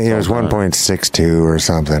that. I think it was 1.62 or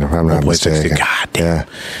something, if I'm not mistaken. God damn. Yeah.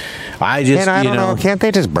 I just, And I don't know, can't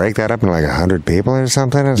they just break that up in like 100 people or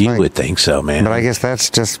something? It's you would think so, man. But I guess that's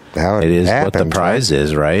just how it is happens, what the prize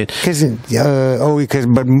is, right?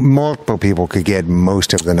 But multiple people could get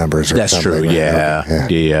most of the numbers. Or That's something, true. right? Yeah.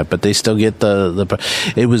 Yeah. But they still get the.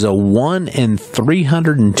 It was a 1 in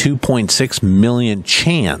 302.6 million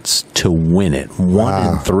chance to win it. 1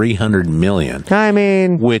 in 300 million. I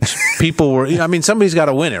mean, which people were. I mean, somebody's got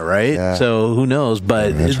to win it, right? Yeah. So who knows?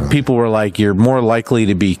 But right. people were like, "You're more likely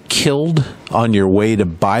to be killed on your way to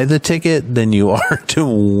buy the ticket than you are to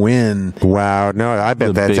win." Wow. No, I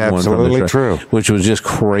bet that's absolutely true. Which was just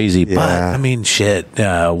crazy. Yeah. But I mean, shit,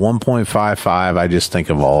 1.55. I just think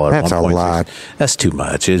of all. That's a lot. That's too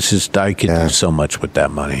much. It's just I could do so much with that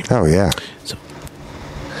money. Oh yeah. So,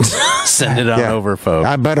 send it on over, folks.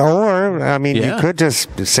 You could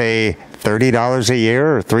just say $30 a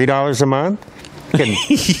year or $3 a month.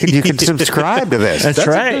 You can subscribe to this. That's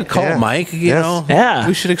right. A good call, Mike. You know,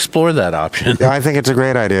 we should explore that option. I think it's a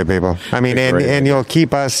great idea, people. I mean, and you'll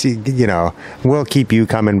keep us. We'll keep you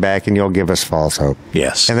coming back, and you'll give us false hope.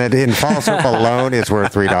 Yes. And that in false hope alone is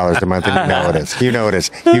worth $3 a month, and you know it is. You know it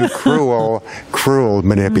is. You cruel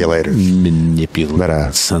manipulators. But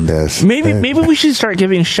maybe we should start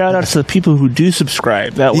giving shout outs to the people who do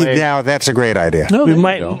subscribe. That way, now that's a great idea. We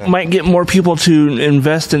might get more people to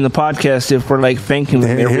invest in the podcast if we're like thanking them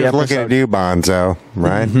every Here's episode. looking at you, Bonzo,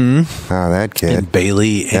 right? Mm-hmm. Oh, that kid. And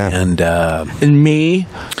Bailey and me.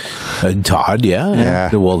 Todd,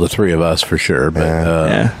 well, the three of us for sure, but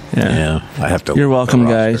I have to. You're welcome,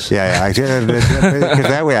 guys. Because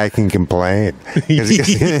that way I can complain.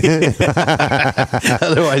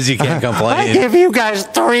 Otherwise, you can't complain. I give you guys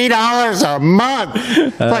 $3 a month.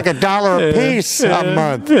 It's like $1 a piece a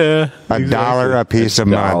month. $1 a piece a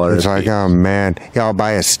month. It's like, oh man, y'all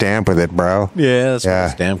buy a stamp with it, bro. Yeah, that's what a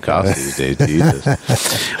stamp costs these days. Jesus.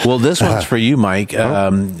 Well, this one's for you, Mike.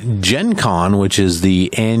 Gen Con, which is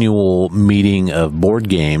the annual meeting of board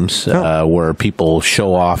games, where people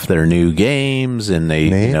show off their new games, and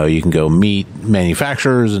they, you can go meet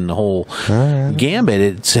manufacturers and the whole gambit.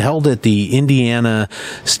 It's held at the Indiana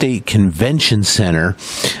State Convention Center,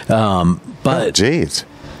 but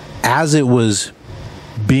as it was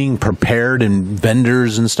being prepared and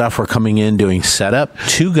vendors and stuff were coming in doing setup,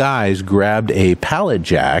 two guys grabbed a pallet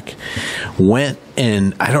jack, went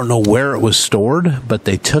and I don't know where it was stored, but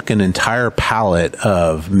they took an entire pallet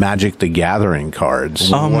of Magic the Gathering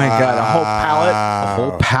cards. Oh my God, a whole pallet? A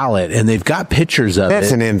whole pallet, and they've got pictures of it.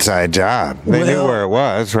 That's an inside job. They knew where it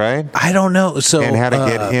was, right? I don't know. So and how to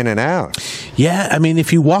get in and out. Yeah, I mean,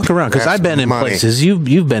 if you walk around, because I've been in places,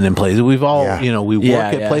 you've been in places. We've all, we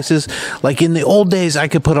work at places. Like in the old days, I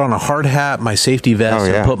could put on a hard hat, my safety vest,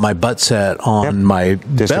 and put my butt set on my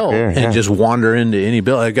belt and just wander into any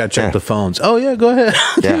building. I got to check the phones. Oh yeah, go ahead,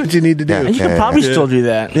 do what you need to do. And you could probably still do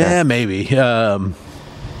that. Yeah, maybe.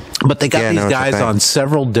 But they got these guys on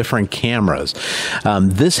several different cameras.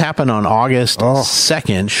 This happened on August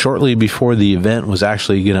 2nd, shortly before the event was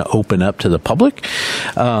actually going to open up to the public.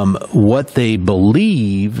 What they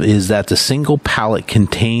believe is that the single pallet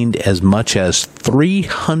contained as much as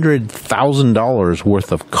 $300,000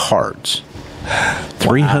 worth of cards.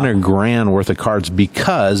 300 grand worth of cards,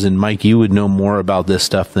 because, and Mike, you would know more about this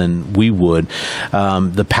stuff than we would,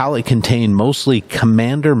 the pallet contained mostly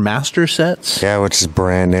Commander Master sets. Yeah, which is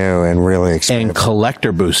brand new and really expensive. And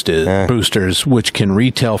collector boosters, which can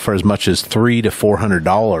retail for as much as $300 to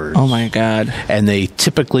 $400. Oh my God. And they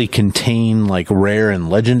typically contain like rare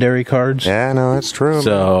and legendary cards. Yeah, no, that's true.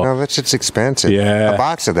 So, no, that's just expensive. Yeah. A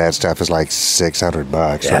box of that stuff is like $600.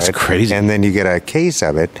 That's right? crazy. And then you get a case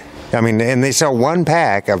of it. I mean, and they sell one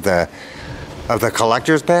pack of the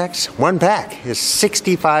collector's packs. One pack is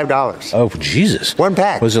 $65. Oh, Jesus. One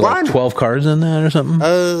pack. Was it like 12 cards in that or something?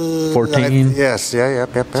 14? Yes. Yeah.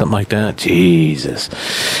 Something like that. Jesus.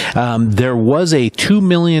 There was a $2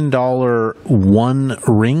 million one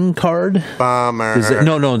ring card. Bummer.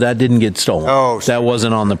 No, that didn't get stolen. Oh, that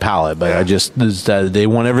wasn't on the pallet, but they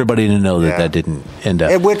want everybody to know that didn't end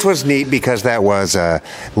up. Which was neat because that was a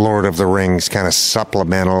Lord of the Rings kind of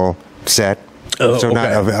supplemental set.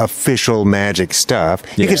 Not official Magic stuff.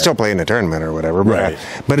 You can still play in a tournament or whatever. But, right.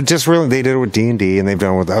 But it just really, they did it with D&D and they've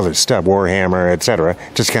done it with other stuff, Warhammer, etc.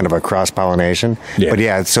 Just kind of a cross-pollination. Yeah.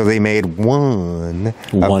 But so they made one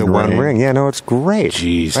ring. Yeah, no, it's great.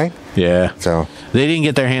 Jeez. Right? Yeah. So they didn't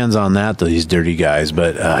get their hands on that, these dirty guys.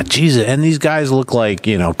 But Jesus, and these guys look like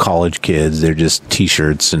college kids. They're just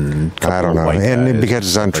T-shirts and I don't know, and because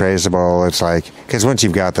it's untraceable, it's like because once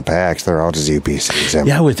you've got the packs, they're all just UPCs.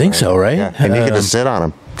 Yeah, I would think so, right? Yeah. And you can just sit on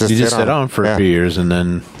them. You just sit on them for a few years, and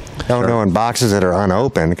then. No, in boxes that are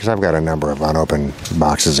unopened, because I've got a number of unopened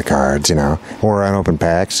boxes of cards, or unopened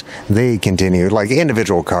packs. They continue, like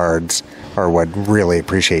individual cards are what really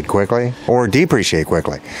appreciate quickly or depreciate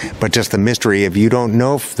quickly. But just the mystery of you don't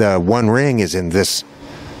know if the one ring is in this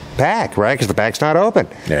pack, right? Because the pack's not open.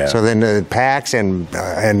 Yeah. So then the packs and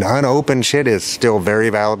unopened shit is still very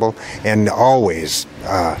valuable and always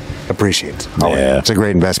appreciates. Yeah. It's a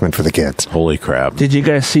great investment for the kids. Holy crap. Did you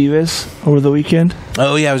guys see this over the weekend?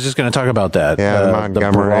 Oh, yeah, I was just going to talk about that. Yeah,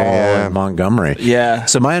 Montgomery. In Montgomery. Yeah.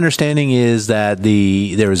 So my understanding is that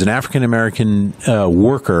there was an African-American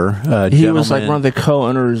worker, he was like one of the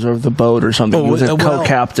co-owners of the boat or something. He was a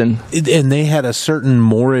co-captain. And they had a certain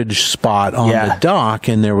moorage spot on the dock,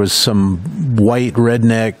 and there was some white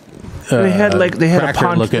redneck they had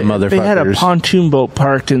a pontoon boat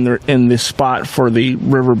parked in this spot for the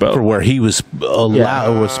riverboat for where he was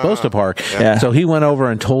was supposed to park. Yeah. So he went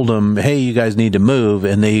over and told him, "Hey, you guys need to move,"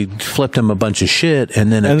 and they flipped him a bunch of shit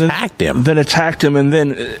and then attacked him. And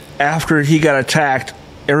then after he got attacked,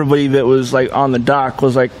 everybody that was like on the dock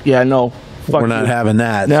was like, "Yeah, no." We're not having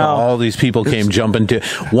that. No. So all these people came jumping to.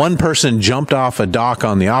 One person jumped off a dock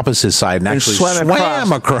on the opposite side and actually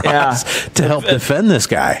swam across to help defend this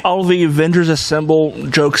guy. All the Avengers Assemble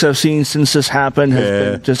jokes I've seen since this happened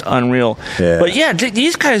have been just unreal. Yeah. But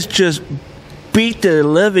these guys just beat the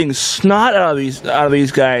living snot out of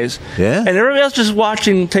these guys. Yeah. And everybody else just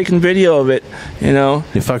watching, taking video of it, You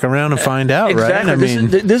fuck around and find out, exactly. right? I mean,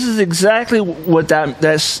 this is exactly what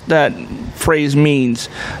that phrase means.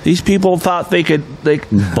 These people thought they could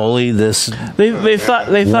bully this they thought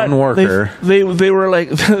one worker. They were like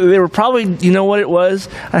they were probably, you know what it was?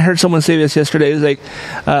 I heard someone say this yesterday. It was like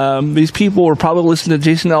these people were probably listening to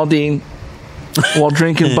Jason Aldean while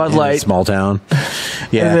drinking Bud Light. Small town.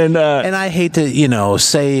 Yeah. And I hate to,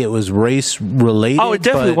 say it was race related. Oh, it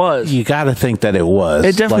definitely was. You got to think that it was.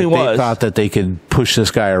 It definitely was. They thought that they could push this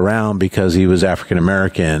guy around because he was African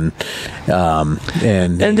American. And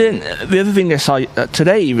then the other thing I saw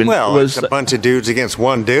today was it's a bunch of dudes against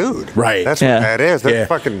one dude. Right. That's what that is. That's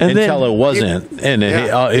fucking. Until it wasn't. And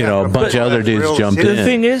a bunch of other dudes jumped in. The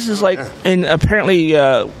thing is like, and apparently,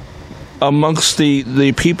 amongst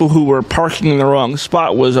the people who were parking in the wrong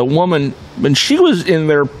spot was a woman, and she was in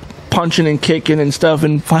there punching and kicking and stuff,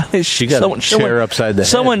 and finally She got a chair upside the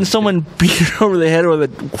head. Someone beat her over the head with a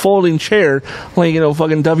folding chair, like,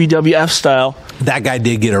 fucking WWF style. That guy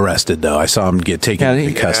did get arrested, though. I saw him get taken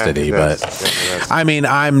into custody. But I mean,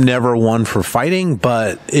 I'm never one for fighting.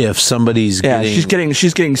 But if somebody's she's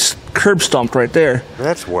getting curb stomped right there.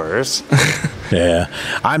 That's worse. Yeah,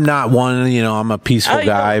 I'm not one. I'm a peaceful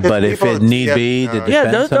guy. But if it need be to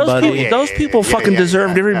defend somebody, those people fucking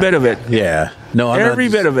deserved every bit of it. Yeah, no, every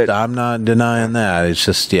bit of it. I'm not denying that. It's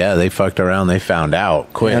just they fucked around. They found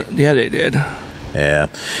out quick. Yeah, they did.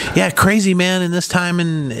 Yeah, crazy, man. In this time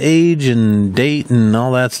and age and date and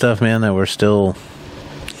all that stuff, man, that we're still,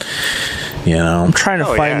 I'm trying to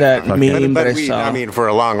find that meme that I saw. I mean, for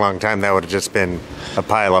a long, long time, that would have just been a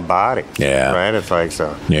pile of bodies. Yeah. Right? It's like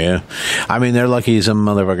so. Yeah. I mean, they're lucky some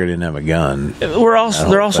motherfucker didn't have a gun. They're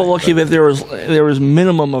also lucky that there was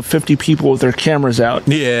minimum of 50 people with their cameras out.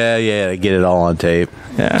 Yeah, to get it all on tape.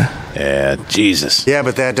 Yeah, Jesus. Yeah,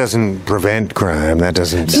 but that doesn't prevent crime. That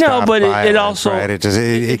doesn't stop violence, it also right?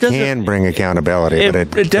 It can bring accountability,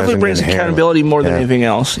 but it definitely brings accountability more than anything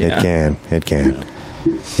else. Yeah. It can.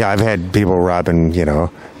 Yeah, I've had people robbing,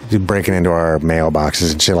 breaking into our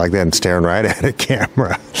mailboxes and shit like that and staring right at a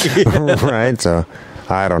camera, right? So,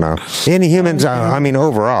 I don't know. In humans, I mean,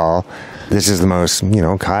 overall, this is the most,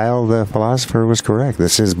 Kyle, the philosopher, was correct.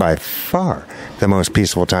 This is by far the most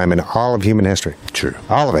peaceful time in all of human history. True.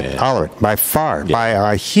 All of it, by far, by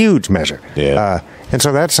a huge measure. Yeah. And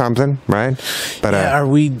so that's something, right? But are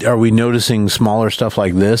we noticing smaller stuff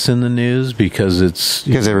like this in the news because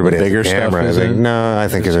everybody has bigger a camera? stuff? I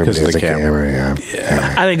think because everybody has a camera. Yeah.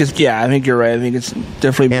 I think you're right. I think it's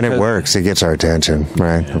definitely and it works. It gets our attention,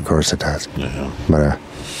 right? Yeah. Of course it does. Yeah. But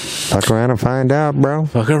fuck around and find out, bro.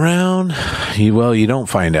 Fuck around? You don't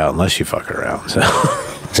find out unless you fuck around. So.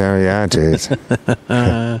 So yeah, jeez.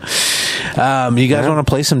 You guys want to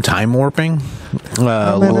play some time warping?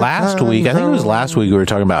 Last week, I think it was last week, we were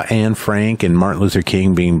talking about Anne Frank and Martin Luther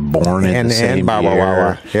King being born in the same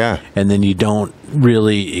year. Yeah. And then you don't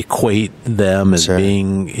really equate them as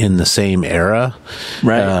being in the same era.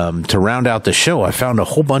 Right. To round out the show, I found a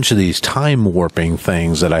whole bunch of these time warping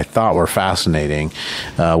things that I thought were fascinating.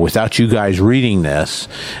 Without you guys reading this,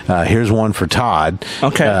 here's one for Todd.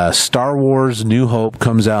 Okay. Star Wars New Hope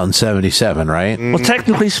comes out in 1977, right? Well,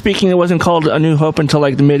 technically speaking, it wasn't called A New Hope until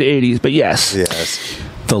like the mid 80s, but yes. Yes.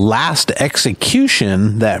 The last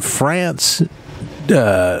execution that France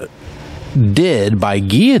did by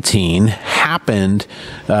guillotine happened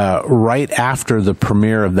right after the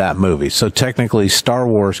premiere of that movie. So technically, Star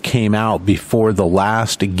Wars came out before the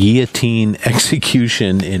last guillotine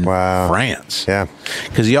execution in France. Yeah.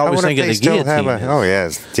 Because you always think of the guillotine.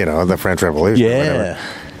 The French Revolution. Yeah.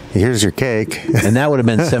 Here's your cake. And that would have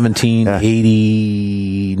been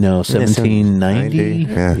 1790.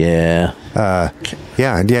 Yeah. You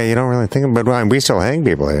don't really think about it, but we still hang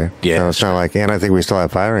people here. Yeah. So it's not like, and I think we still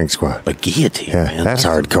have firing squad. But guillotine, man. That's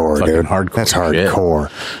hardcore, dude. That's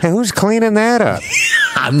hardcore. Hey, who's cleaning that up?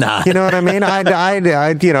 I'm not. You know what I mean?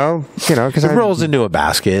 Because it rolls into a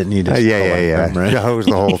basket and you just them, right? You hose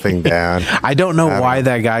the whole thing down. I don't know why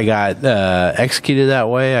that guy got executed that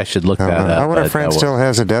way. I should look that up. I wonder if France still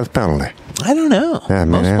has a death penalty. I don't know.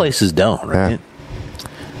 Most places don't, right?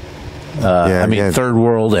 Third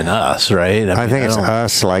world and us, right? I think it's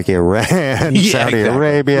us, like Iran, Saudi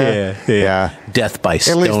Arabia. Yeah. Death by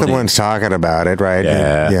stoning. At least the ones talking about it, right?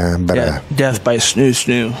 Death by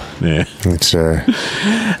snoo. Yeah. It's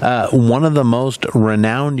one of the most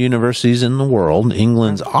renowned universities in the world,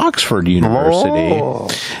 England's Oxford University,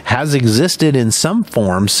 has existed in some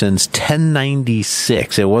form since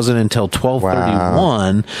 1096. It wasn't until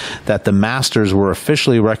 1231 that the masters were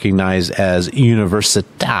officially recognized as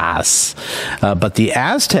universitas. But the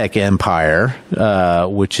Aztec Empire,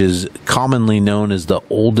 which is commonly known as the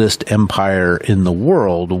oldest empire in the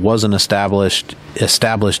world, wasn't established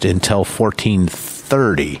until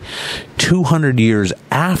 1430, 200 years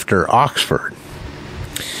after Oxford.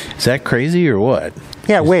 Is that crazy or what?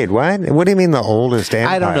 Yeah, wait, what? What do you mean the oldest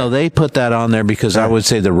empire? I don't know. They put that on there because I would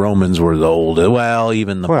say the Romans were the oldest. Well,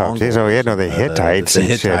 even the Mongols. The Hittites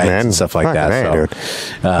and shit, man. And stuff like that. Dude.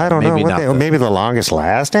 I don't know. Maybe the longest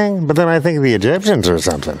lasting? But then I think the Egyptians or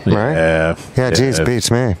something, right? Yeah, geez, beats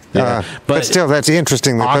me. Yeah. But still, that's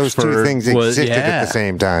interesting that Oxford, those two things existed at the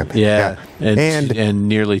same time. Yeah. And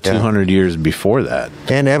nearly 200 years before that.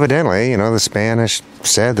 And evidently, the Spanish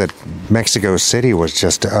said that Mexico City was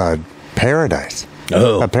just paradise.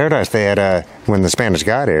 Paradise. They had when the Spanish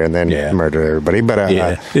got here and then murdered everybody. But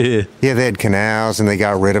they had canals and they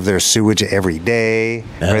got rid of their sewage every day.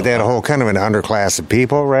 Right? They had a whole kind of an underclass of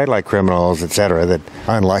people, right, like criminals, etc. That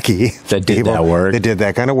unlucky that did people, that work. They did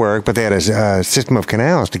that kind of work, but they had a system of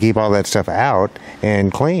canals to keep all that stuff out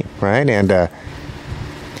and clean, right? And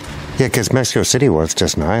because Mexico City was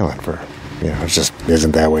just an island for, it just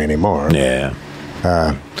isn't that way anymore. Yeah.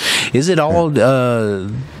 Is it all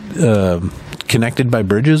connected by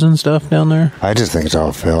bridges and stuff down there? I just think it's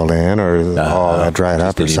all filled in or all dried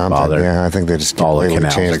up or something. Bother. Yeah, I think they just all completely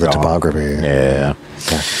changed the topography. Yeah.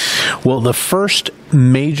 Well, the first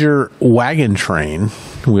major wagon train,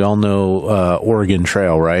 we all know Oregon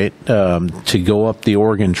Trail, right? To go up the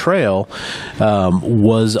Oregon Trail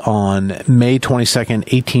was on May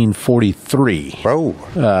 22nd, 1843.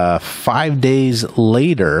 Oh. 5 days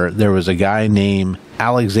later, there was a guy named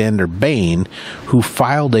Alexander Bain who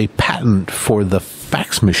filed a patent for the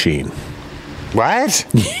fax machine. What?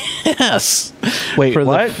 Yes. Wait,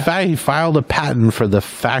 what? He filed a patent for the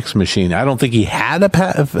fax machine. I don't think he had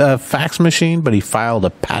a fax machine, but he filed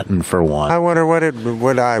a patent for one. I wonder I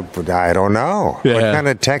don't know. Yeah. What kind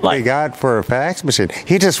of tech they got for a fax machine?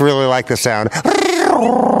 He just really liked the sound.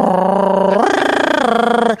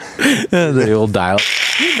 The old dial.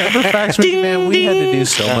 Do you remember fax machine? Man, we had to do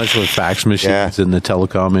so much with fax machines in the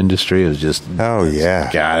telecom industry. It was just... Oh, yeah.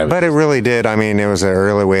 God, but it really did. I mean, it was an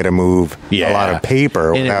early way to move a lot of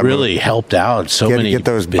paper. And it really helped out so many... Get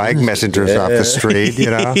those bike messengers off the street,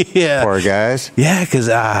 Poor guys. Yeah, because,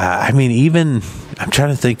 even... I'm trying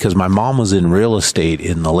to think, because my mom was in real estate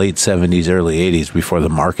in the late 70s, early 80s, before the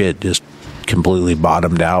market just completely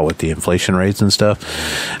bottomed out with the inflation rates and stuff.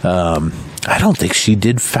 I don't think she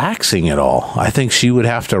did faxing at all. I think she would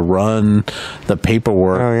have to run the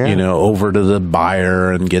paperwork, over to the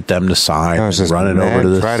buyer and get them to sign, and run it over to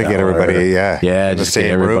the try seller. To get everybody, just get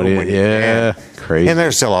everybody, crazy. And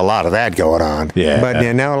there's still a lot of that going on. Yeah, but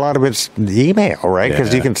now a lot of it's email, right?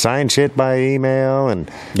 Because you can sign shit by email, and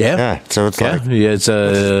so it's it's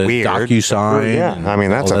a DocuSign. Yeah, I mean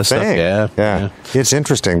that's a thing. Yeah, it's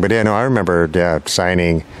interesting. But I remember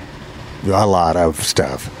signing a lot of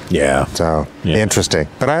stuff. Yeah. So, interesting.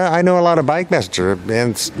 But I know a lot of bike messenger,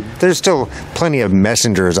 and there's still plenty of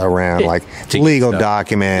messengers around, like legal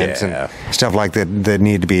documents and stuff like that that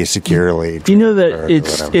need to be securely. You know that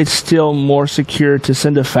it's still more secure to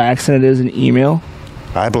send a fax than it is an email?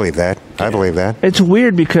 I believe that. It's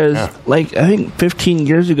weird because, I think 15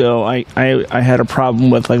 years ago, I had a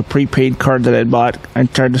problem with, a prepaid card that I bought. I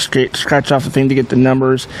tried to scratch off the thing to get the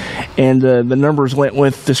numbers, and the numbers went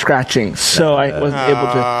with the scratching. So I wasn't able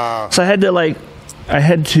to... So I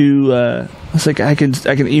had to... It's like I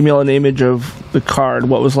can email an image of the card,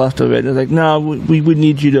 what was left of it. And it's like, no, we would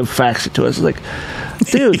need you to fax it to us. It's like,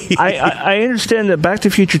 dude, I understand that Back to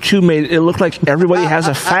the Future 2 made it look like everybody has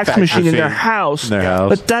a fax machine in their house,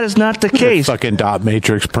 but that is not the case. Fucking dot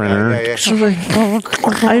matrix printer. So like,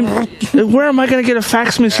 where am I going to get a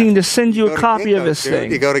fax machine to send you a copy of this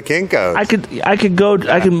thing? You go to Kinko's.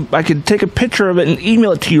 I could take a picture of it and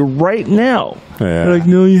email it to you right now. Yeah. They're like,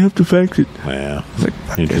 no, you have to fax it. Yeah. Like,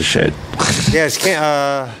 you just shit.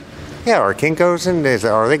 Are Kinko's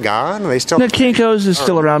are they gone? Are they still? No, Kinko's is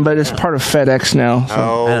still around, but it's part of FedEx now.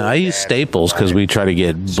 So. I use Staples because we try to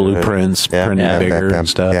get blueprints printed bigger and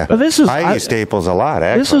stuff. Yeah. But I use Staples a lot.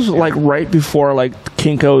 Actually. This was right before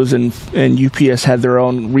Kinko's and UPS had their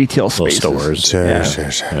own retail spaces. Stores.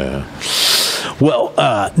 Sure. Well,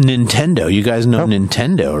 Nintendo. You guys know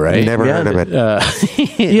Nintendo, right? Never heard of it.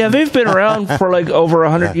 Yeah, they've been around for over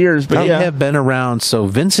 100 years. But they have been around. So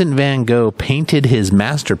Vincent van Gogh painted his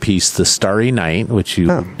masterpiece, The Starry Night, which you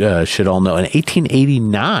should all know, in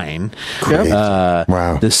 1889.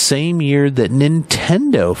 Wow. The same year that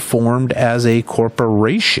Nintendo formed as a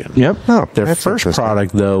corporation. Yep. Their first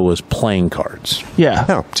product, though, was playing cards.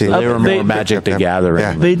 Yeah. So they were more Magic the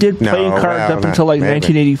Gathering. They did playing cards up until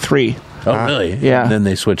 1983. Oh, really? Yeah. And then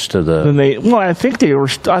they switched to the. I think they were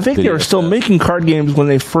still making card games when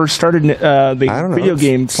they first started the video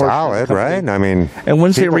game. Solid, right? I mean, and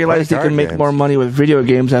once they realized they could make more money with video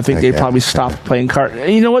games, I think they probably stopped playing cards.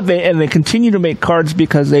 You know what? They continue to make cards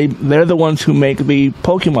because they're the ones who make the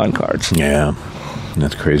Pokemon cards. Yeah,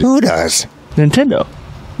 that's crazy. Who does? Nintendo.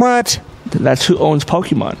 What? That's who owns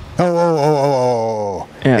Pokemon. Oh.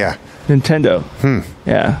 Yeah. Nintendo.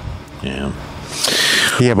 Yeah.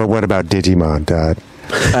 Yeah, but what about Digimon, Todd?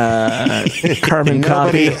 Carbon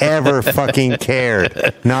Nobody copy. ever fucking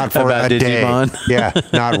cared. Not for about a Digimon? day. Yeah,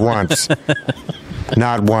 not once.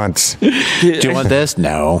 Not once. Do you want this?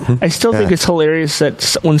 No. I still think it's hilarious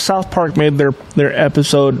that when South Park made their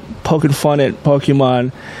episode poking fun at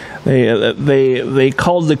Pokemon, They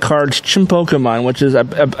called the cards Chimpokemon, which is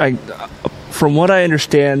from what I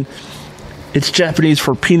understand, it's Japanese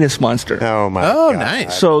for penis monster. Oh my! God.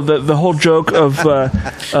 Nice. So the whole joke of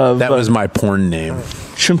that was my porn name.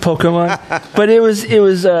 Chimpokemon, but it was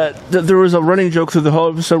there was a running joke through the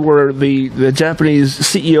whole episode where the Japanese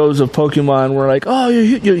CEOs of Pokemon were like, "Oh,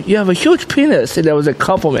 you have a huge penis," and that was a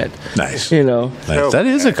compliment. Nice, Nice. That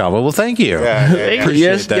is a compliment. Well, thank you.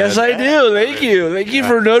 Yes, I do. Thank you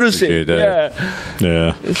for noticing.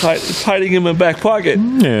 Yeah. It's hiding in my back pocket.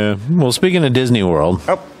 Yeah. Well, speaking of Disney World.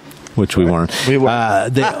 Which we weren't. They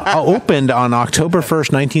opened on October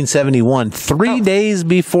 1st, 1971, 3 days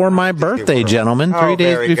before my birthday, gentlemen. 3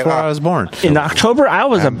 days before I was born. In October, I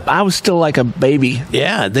was still like a baby.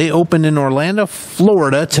 Yeah, they opened in Orlando,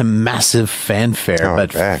 Florida to massive fanfare.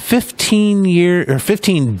 But 15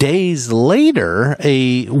 days later,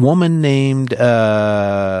 a woman named is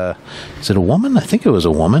it a woman? I think it was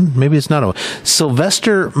a woman. Maybe it's not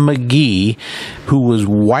Sylvester McGee, who was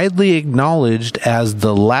widely acknowledged as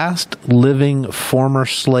the last living former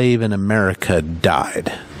slave in America,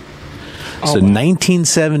 died. So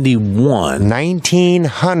 1971.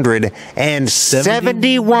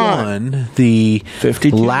 1971. The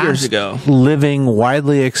 52 last years ago. living,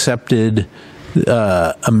 widely accepted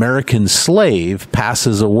American slave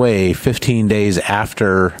passes away 15 days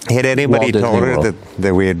after. Had anybody Walt told Disney her World.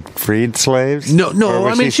 that we had freed slaves? No.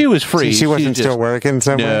 I mean, she was free. She wasn't still working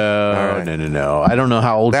somewhere? No. I don't know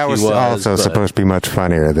how old that she was. That was also supposed to be much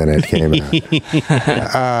funnier than it came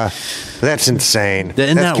out. That's insane.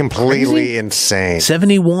 That's completely crazy? insane.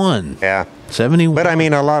 71. Yeah. 71. But I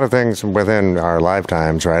mean, a lot of things within our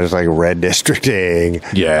lifetimes, right? It's like red districting.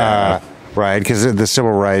 Yeah. Right? Because the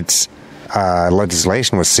civil rights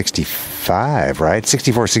legislation was 65, right?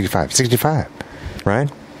 64, 65, right?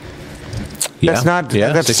 Yeah. That's not.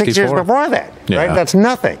 Yeah, that's 64. 6 years before that, right? That's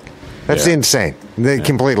nothing. That's insane.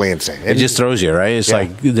 Completely insane. It just throws you, right? It's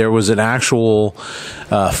like there was an actual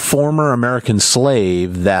former American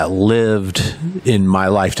slave that lived in my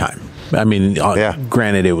lifetime. I mean,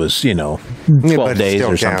 granted, it was 12 days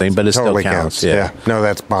or something, but it totally still counts. Yeah. No,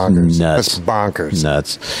 that's bonkers. Nuts. That's bonkers.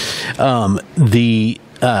 Nuts.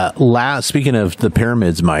 Speaking of the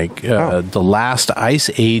pyramids, Mike, the last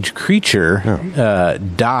Ice Age creature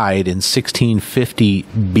died in 1650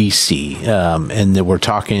 BC, and we're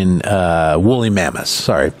talking woolly mammoths.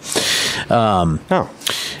 Sorry.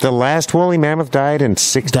 The last woolly mammoth died in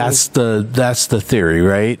 16. That's the theory,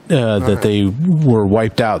 right? That they were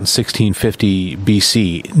wiped out in 1650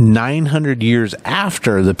 BC, 900 years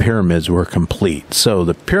after the pyramids were complete. So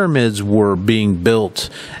the pyramids were being built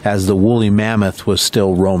as the woolly mammoth was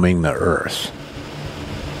still roaming the earth.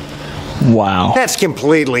 Wow. That's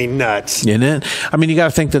completely nuts. Isn't it? I mean, you got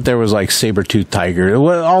to think that there was like saber-toothed tiger.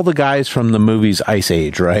 All the guys from the movies Ice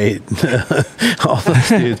Age, right? All those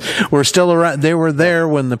dudes were still around. They were there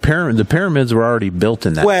when the pyramids were already built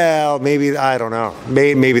in that. Well, maybe, I don't know.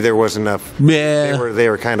 Maybe there wasn't enough. Yeah. They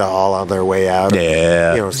were kind of all on their way out.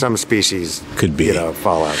 Yeah. Some species could be.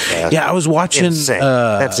 Fall out fast. Yeah, I was watching. Insane.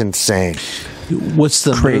 That's insane. What's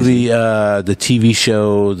the movie, the TV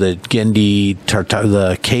show, the Gendy,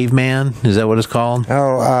 the Caveman? Is that what it's called?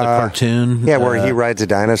 Oh, the cartoon. Yeah, where he rides a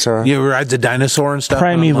dinosaur. Yeah, rides a dinosaur and stuff.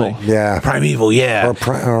 Primeval. Primeval, yeah.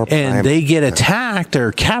 And they get attacked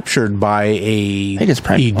or captured by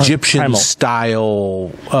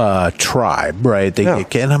Egyptian-style tribe, right?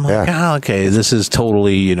 And I'm like, okay, this is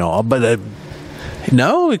totally, but...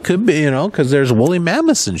 No, it could be, because there's woolly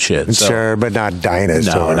mammoths and shit. So. Sure, but not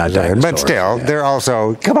dinosaurs. No, not dinosaurs. But still, they're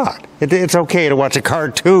also, come on. It's okay to watch a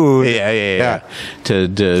cartoon. Yeah. To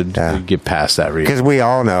get past that reason. Because we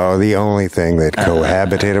all know the only thing that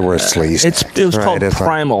cohabitated were flea snakes. It was called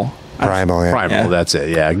Primal. Primal, yeah. Primal, that's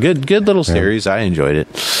it. Yeah, good little series. I enjoyed it.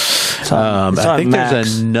 I think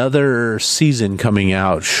there's another season coming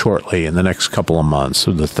out shortly in the next couple of months,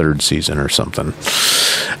 the third season or something.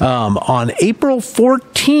 On April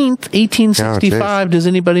 14th, 1865, does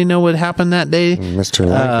anybody know what happened that day? Mr.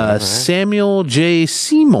 Lincoln, Samuel J.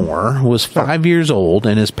 Seymour was 5 years old,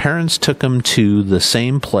 and his parents took him to the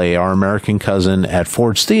same play, Our American Cousin, at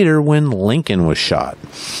Ford's Theater when Lincoln was shot.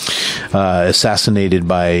 Assassinated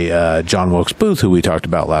by John Wilkes Booth, who we talked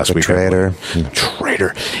about last week. Traitor.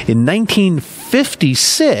 In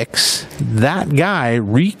 1956, that guy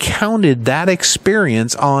recounted that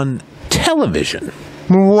experience on television.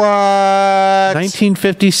 What?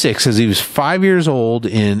 1956, as he was 5 years old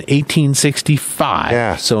in 1865.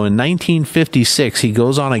 Yeah. So in 1956, he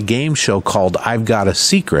goes on a game show called I've Got a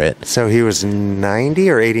Secret. So he was 90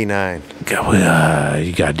 or 89?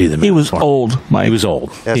 you got to do the math. He was old, Mike. He was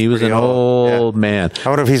old. That's he was an pretty old. old man. I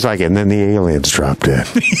wonder if he's like, and then the aliens dropped in.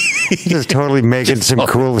 Just totally making some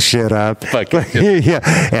cool shit up.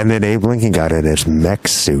 Yeah. And then Abe Lincoln got in his mech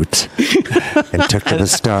suit and took to the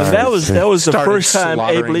stars. That was the first time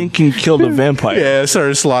Abe Lincoln killed a vampire. Yeah,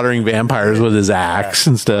 started slaughtering vampires with his axe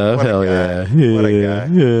and stuff. What a Hell guy. yeah. What a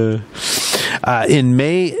Yeah. In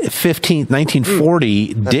May 15th,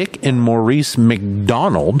 1940, Dick and Maurice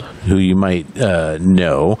McDonald, who you might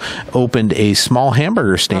know, opened a small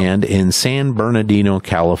hamburger stand in San Bernardino,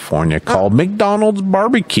 California called McDonald's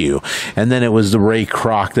Barbecue. And then it was the Ray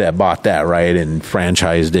Kroc that bought that, right, and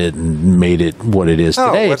franchised it and made it what it is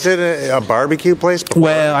today. Was it a barbecue place?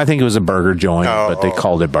 Well, I think it was a burger joint, but they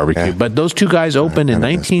called it barbecue. Yeah. But those two guys opened in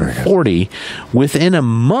 1940. Within a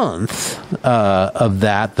month of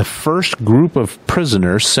that, the first group of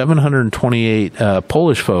prisoners, 728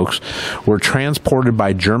 Polish folks, were transported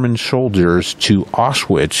by German soldiers to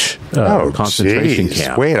Auschwitz concentration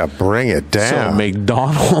camp. Way to bring it down. So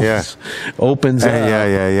McDonald's opens up.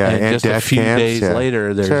 And just a death few camps, days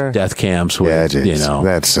later, there's death camps with,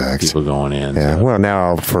 that sucks. people going in. Yeah, So. well, now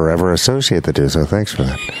I'll forever associate the two, so thanks for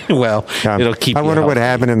that. Well, it'll keep I you wonder what healthy.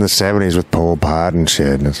 happened in the 70s with Pol Pot and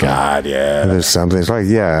shit. And it's God, yeah. There's something. It's like,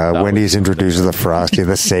 Wendy's introduces the Frosty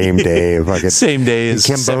the same day. Like Same day as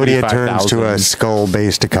Cambodia turns to a 75,000.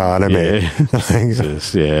 skull-based economy.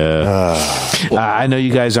 Jesus, I know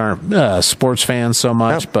you guys aren't sports fans so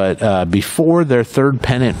much, but before their third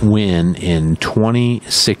pennant win in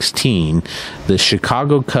 2016, the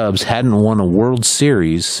Chicago Cubs hadn't won a World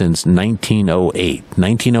Series since 1908.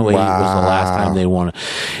 1908 was the last time they won.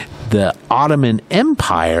 The Ottoman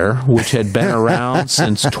Empire, which had been around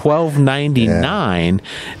since 1299,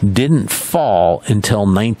 didn't fall until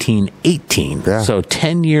 1918. Yeah. So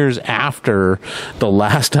 10 years after the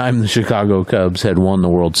last time the Chicago Cubs had won the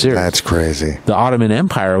World Series. That's crazy. The Ottoman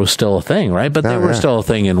Empire was still a thing, right? But they were still a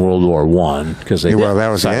thing in World War I because they. Well, that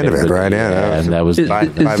was the end of it, right? And that was.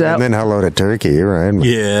 And then hello to Turkey, right?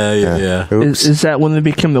 Yeah. Oops. Is that when they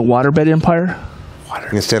became the waterbed empire?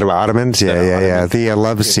 Instead of Ottomans, the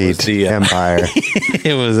love seat empire.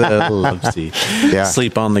 It was a love seat. Yeah.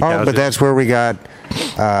 Sleep on the couch. But that's where we got,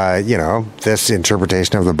 this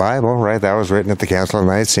interpretation of the Bible, right? That was written at the Council of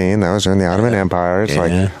Nicene. That was during the Ottoman Empire. It's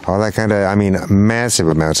like all that kind of, massive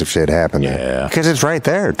amounts of shit happened there. Because it's right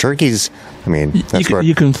there. Turkey's, that's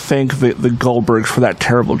you can thank the Goldbergs for that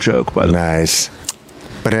terrible joke, by the way. Nice.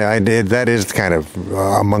 But that is kind of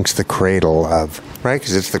amongst the cradle of, right?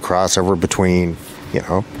 Because it's the crossover between,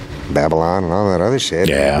 Babylon and all that other shit.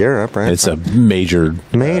 Yeah. Europe, right? It's a major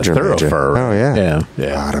thoroughfare. Oh, yeah.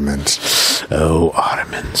 Yeah. Ottomans. Oh,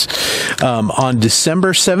 Ottomans. On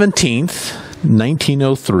December 17th,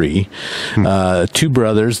 1903, two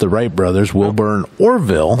brothers, the Wright brothers, Wilbur and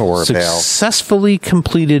Orville, successfully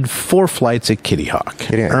completed 4 flights at Kitty Hawk.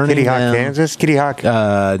 Kitty Hawk, Kansas? Kitty Hawk?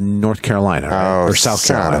 North Carolina. Right? Or South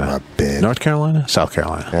Carolina. Of a bitch. North Carolina? South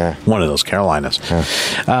Carolina. Yeah. One of those Carolinas.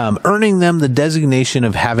 Earning them the designation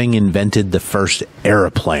of having invented the first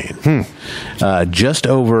airplane. Just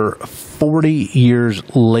over 40 years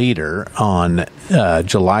later, on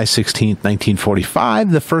July 16th,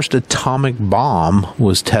 1945, the first atomic bomb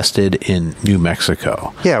was tested in New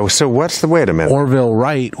Mexico. Yeah, so wait a minute. Orville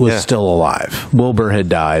Wright was still alive. Wilbur had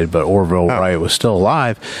died, but Orville Wright was still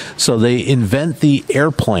alive. So they invent the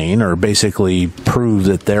airplane, or basically prove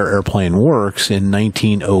that their airplane works, in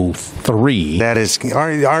 1903. That is,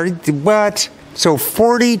 what? So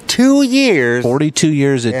 42 years. 42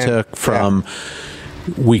 years it took from...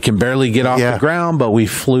 We can barely get off the ground, but we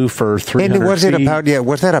flew for 300 and was feet.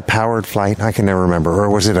 Was that a powered flight? I can never remember. Or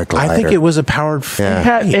was it a glider? I think it was a powered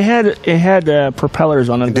flight. It had propellers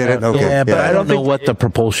on it. Did it? Okay. Yeah, but I don't know what the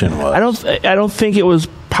propulsion was. I don't think it was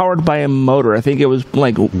powered by a motor. I think it was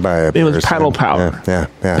it was pedal power. Yeah.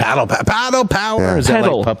 Paddle power. Yeah. Is that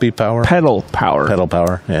like puppy power? Pedal power. Pedal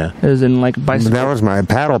power. Yeah. As in like bicycle. That was my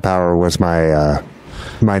paddle power. Was my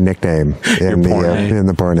my nickname in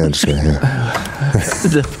the porn industry. Yeah.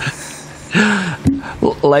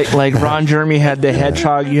 like Ron Jeremy had the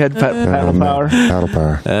hedgehog, you had paddle power. Paddle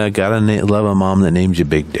power. Gotta love a mom that names you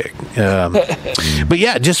Big Dick. But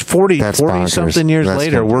yeah, just 40 something years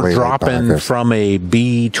later, we're dropping from a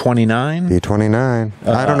B-29. B-29.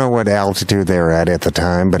 I don't know what altitude they were at the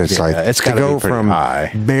time, but it's it's to go from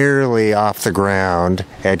high. barely off the ground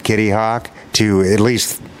at Kitty Hawk to at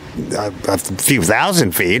least a few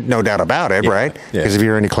thousand feet, no doubt about it, right? Because if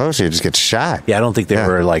you're any closer, you just get shot. Yeah, I don't think they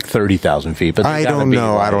were like 30,000 feet. But I don't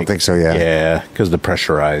know. I don't think so. Yeah. Yeah, because the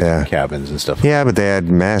pressurized cabins and stuff. Yeah, but they had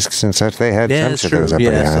masks and such. They had. That's true. So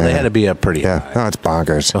they had to be up pretty high. No, it's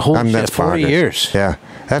bonkers. The whole that's 40 bonkers. years. Yeah.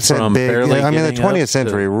 That's a big. I mean, the 20th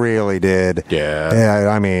century really did. Yeah.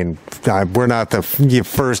 I mean, we're not the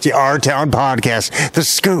first Our Town podcast. The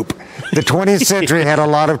Scoop. The 20th century had a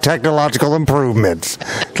lot of technological improvements.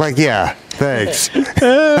 It's like, thanks.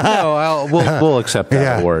 We'll accept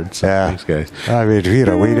that award. So thanks, guys. I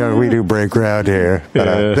mean, we do break ground here,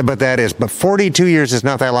 but 42 years is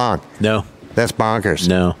not that long. No. That's bonkers.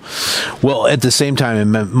 No. Well, at the same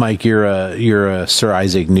time, Mike, you're a Sir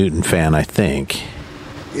Isaac Newton fan, I think.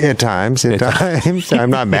 At times. I'm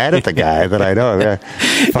not mad at the guy that I know. In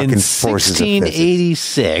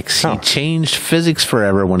 1686, he changed physics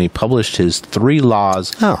forever when he published his 3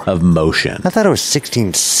 laws of motion. I thought it was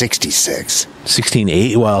 1666.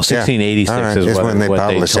 1686 is when they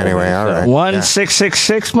published anyway. All right.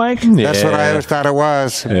 1666, Mike? That's what I always thought it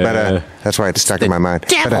was. But that's why it stuck in my mind.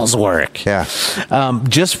 Devil's work. Yeah.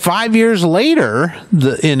 Just 5 years later,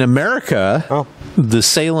 in America, the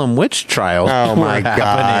Salem witch trials were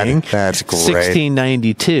happening. That's great.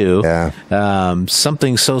 1692. Yeah.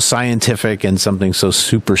 Something so scientific and something so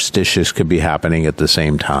superstitious could be happening at the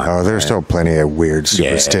same time. Oh, there's still plenty of weird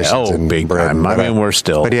superstitions. Oh, big time. I mean, we're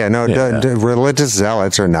still. But religious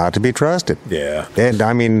zealots are not to be trusted. Yeah. And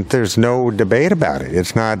I mean, there's no debate about it.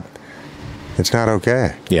 It's not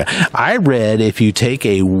okay. Yeah. I read if you take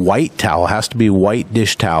a white towel, has to be white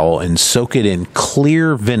dish towel, and soak it in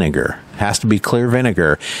clear vinegar, has to be clear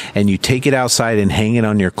vinegar, and you take it outside and hang it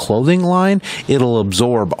on your clothing line, it'll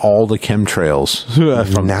absorb all the chemtrails.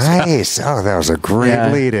 Nice. Oh, that was a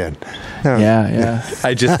great lead-in. Yeah.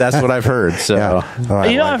 That's what I've heard. So,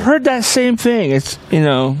 I've heard that same thing. It's,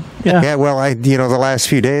 Yeah, well, the last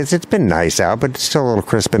few days, it's been nice out, but it's still a little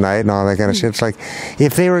crisp at night and all that kind of shit. It's like,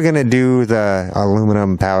 if they were going to do the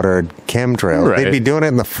aluminum powdered chemtrails, they'd be doing it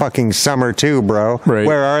in the fucking summer too, bro. Right.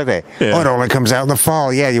 Where are they? Yeah. Oh, it only comes out in the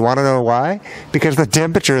fall. Yeah, you want to know why? Because the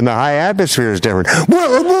temperature in the high atmosphere is different.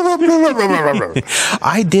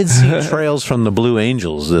 I did see trails from the Blue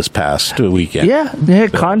Angels this past weekend. Yeah, they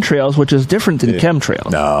had contrails, which is different than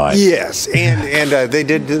chemtrails. No. Yes, and they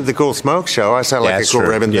did the cool smoke show. I saw like a cool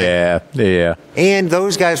ribbon thing. Yeah. And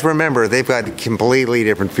those guys, remember, they've got completely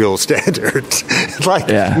different fuel standards.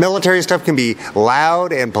 Military stuff can be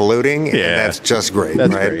loud and polluting, and that's just great, right?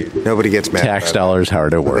 Great. Nobody gets mad. Tax dollars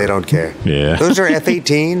hard at work. They don't care. Yeah. Those are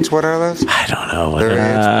F-18s. What are those? I don't know.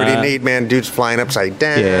 It's pretty neat, man. Dudes flying upside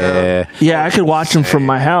down. Yeah, I could watch them from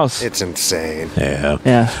my house. It's insane.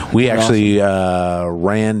 Yeah. We actually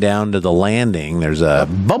ran down to the landing. There's a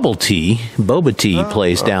boba tea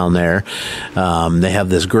place down there. They have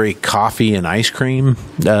this great coffee and ice cream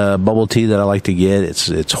bubble tea that I like to get.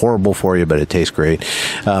 It's horrible for you, but it tastes great.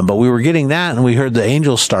 But we were getting that, and we heard the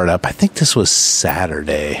Angels start up. I think this was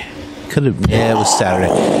Saturday. It was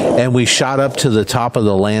Saturday. And we shot up to the top of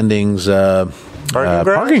the landing's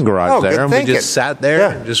parking garage there, and we just sat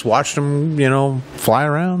there and just watched them, fly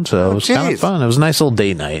around. So it was kind of fun. It was a nice little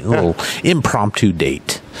date night, a little impromptu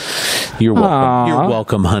date. You're welcome. Aww. You're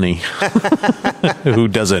welcome, honey. Who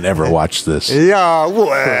doesn't ever watch this? Yeah,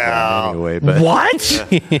 well. Anyway, but What?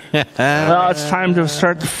 Well, it's time to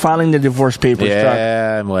start filing the divorce papers.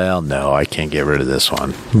 yeah, well, no, I can't get rid of this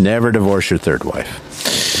one. Never divorce your third wife.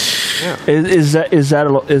 Yeah. Is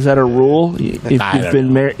that a rule? If you've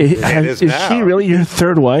been married, is she really your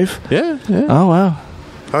third wife? Yeah. Oh wow.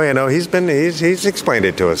 Oh yeah, no, he's explained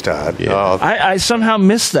it to us, Todd. Yeah. I somehow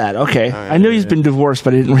missed that. Okay, I knew he's been divorced,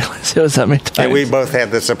 but I didn't realize it was that many times. And we both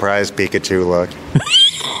had the surprise Pikachu look.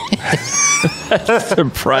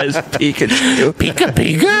 Surprise Pikachu.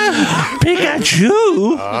 Pikachu.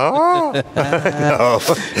 Oh. No.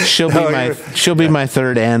 She'll be my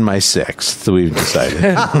third and my sixth. We've decided.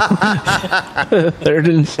 Third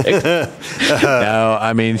and sixth. No,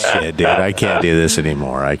 I mean shit, dude. I can't do this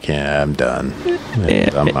anymore. I can't. I'm done.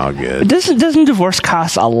 I'm all good. Doesn't divorce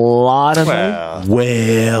cost a lot of money?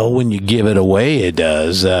 Well, when you give it away, it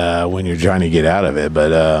does. When you're trying to get out of it,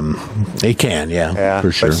 but it can,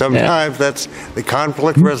 for sure. But sometimes that's the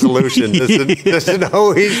conflict resolution doesn't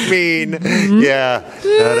always mean, not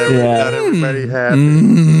everybody happy.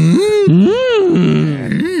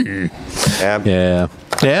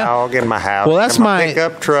 Yeah. Dog in my house. Well, that's my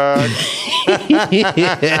pickup truck.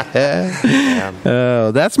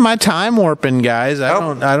 Oh, that's my time warping, guys. I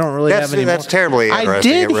don't really have any. That's terribly interesting. I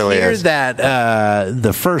did it really hear is. that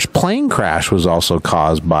the first plane crash was also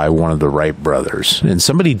caused by one of the Wright brothers, and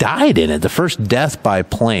somebody died in it. The first death by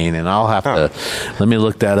plane, and I'll have to let me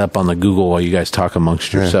look that up on the Google while you guys talk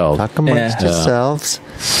amongst yourselves. Talk amongst yourselves.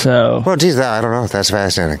 So, well, geez, I don't know. That's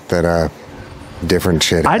fascinating. That different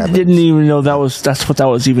shit. I happens. didn't even know that's what that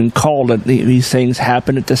was even called. That these things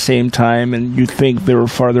happen at the same time, and you'd think they were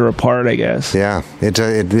farther apart. I guess. Yeah,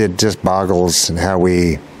 it just boggles how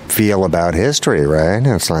we feel about history, right?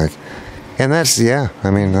 It's like, and that's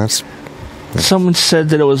I mean that's. Someone said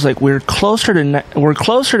that it was like we're closer to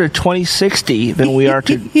 2060 than we are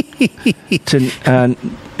to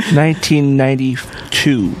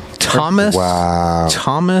 1992. Thomas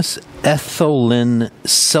Ethelyn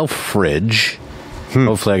Selfridge.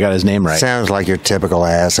 Hopefully I got his name right. Sounds like your typical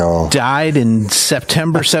asshole. Died in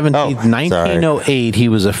September 17th, 1908. He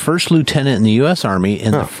was a first lieutenant in the U.S. Army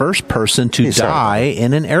and the first person to die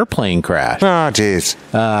in an airplane crash. Oh, jeez.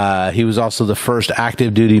 He was also the first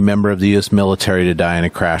active duty member of the U.S. military to die in a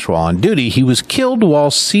crash while on duty. He was killed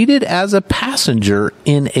while seated as a passenger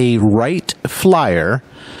in a Wright Flyer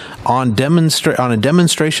on a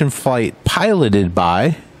demonstration flight piloted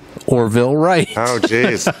by Orville Wright. Oh,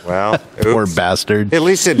 jeez. Well, poor bastard. At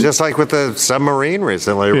least just like with the submarine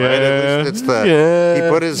recently, right? It's he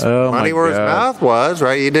put his money where his mouth was,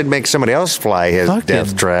 right? He did make somebody else fly his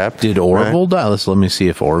death trap. Did Orville die? Let me see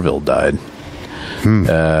if Orville died.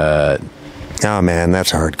 Oh man,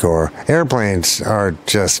 that's hardcore. Airplanes are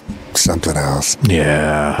just something else.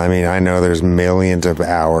 Yeah. I mean, I know there's millions of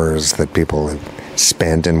hours that people have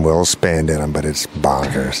spent and will spend in them, but it's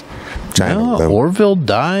bonkers. Orville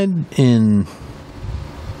died in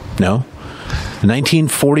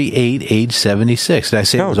 1948, age 76. Did I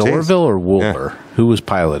say it was Orville or Wooler? Yeah. Who was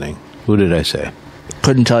piloting? Who did I say?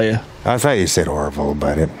 Couldn't tell you. I thought you said Orville,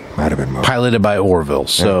 but it might have been more. Piloted by Orville.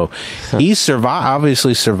 So he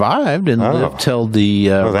obviously survived and lived till the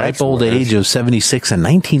ripe old age of 76 in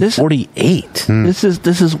 1948.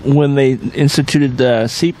 This is when they instituted the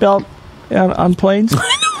seatbelt on planes.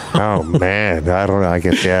 Oh man, I don't know. I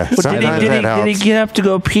guess did he get up to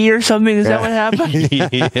go pee or something? Is that what happened?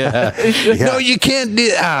 No, you can't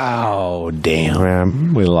do. Oh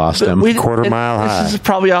damn, we lost him. Quarter mile high. This is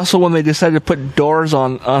probably also when they decided to put doors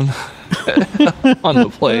on on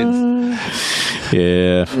the planes.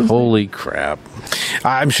 Yeah, holy crap!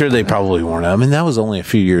 I'm sure they probably weren't. I mean, that was only a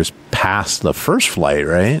few years past the first flight,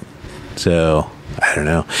 right? So. I don't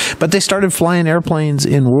know, but they started flying airplanes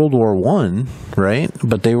in World War I, right?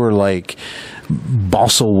 But they were like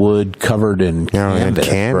balsa wood covered in canvas,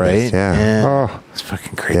 right? Yeah. Oh, it's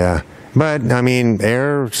fucking crazy. Yeah, but I mean,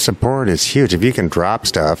 air support is huge. If you can drop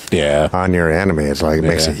stuff, on your enemy, it's like it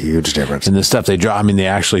makes a huge difference. And the stuff they drop, I mean, they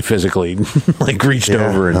actually physically like reached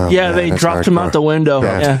over and they dropped him out the window.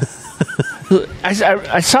 Yeah.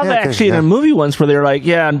 I saw that actually in a movie once where they're like,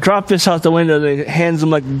 drop this out the window. They hands him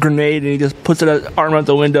like a grenade and he just puts it arm out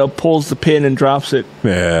the window, pulls the pin and drops it.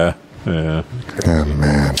 Yeah. Oh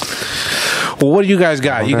man. Well, what do you guys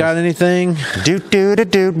got? You got anything? Well,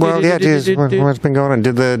 what's been going on?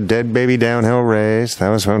 Did the Dead Baby Downhill race? That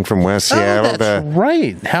was one from West Seattle. That's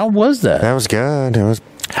right. How was that? That was good. It was.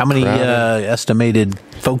 How many estimated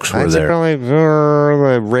folks were there? Probably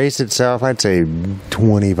the race itself, I'd say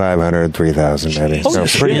 2,500, 3,000 maybe. So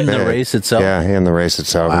pretty in the race itself? Yeah, in the race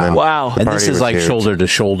itself. Wow. And this is like huge. Shoulder to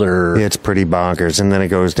shoulder. It's pretty bonkers. And then it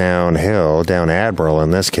goes downhill, down Admiral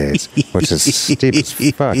in this case, which is steep as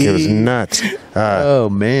fuck. It was nuts. Oh,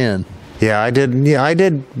 man. Yeah, I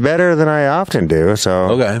did better than I often do.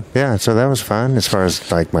 So yeah, so that was fun as far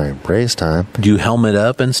as like my race time. Do you helmet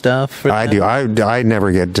up and stuff? I do. I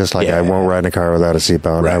never get I won't ride in a car without a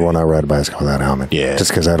seatbelt. Right. I will not ride a bicycle without a helmet. Yeah,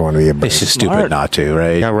 just because I don't want to be a burden. It's just stupid not to,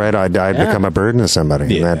 right? Yeah, right. I'd become a burden to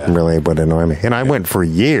somebody, and that really would annoy me. And I went for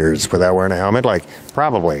years without wearing a helmet, like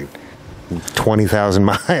probably 20,000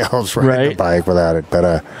 miles riding a bike without it,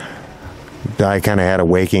 but. I kind of had a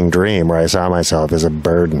waking dream where I saw myself as a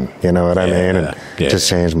burden, you know what I mean? And just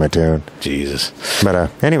changed my tune. Jesus.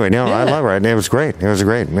 But anyway, I love it. It was great. It was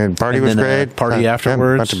great. The party was great. Party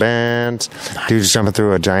afterwards. A bunch of bands. Dudes jumping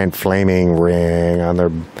through a giant flaming ring on their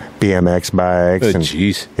BMX bikes. Oh,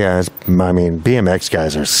 jeez. Yeah, I mean, BMX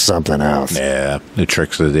guys are something else. Yeah, the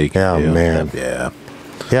tricks that they can do. Oh, man. Yeah.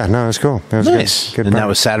 Yeah, no, it was cool. It was nice. Good and that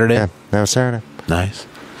was Saturday? Yeah, that was Saturday. Nice.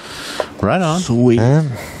 Right on. Sweet.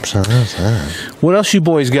 So that's that. What else you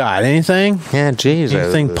boys got? Anything? Yeah, geez.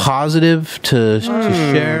 Anything positive to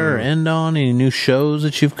share or end on? Any new shows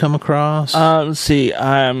that you've come across? Let's see.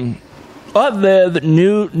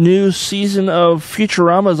 The new season of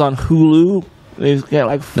Futurama is on Hulu. They've got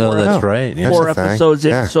like four episodes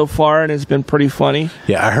in so far, and it's been pretty funny.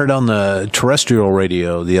 Yeah, I heard on the terrestrial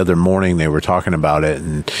radio the other morning they were talking about it,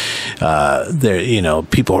 and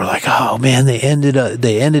people were like, "Oh man, they ended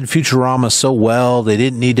Futurama so well. They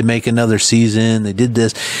didn't need to make another season. They did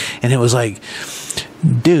this," and it was like,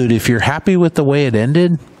 dude, if you're happy with the way it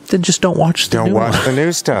ended, then just don't watch the new one. The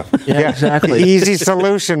new stuff. Yeah, exactly. Easy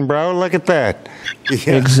solution, bro. Look at that.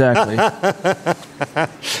 Yeah. Exactly.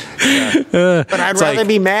 But I'd rather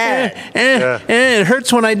be mad. It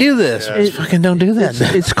hurts when I do this. Just fucking don't do that.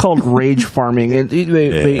 It's called rage farming.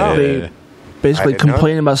 They basically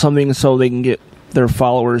complain about something so they can get their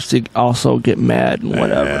followers to also get mad and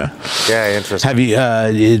whatever. Yeah, interesting. Have you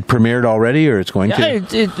it premiered already, or it's going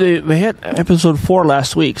to? We had episode 4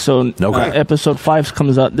 last week, so episode 5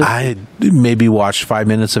 comes out. I maybe watched 5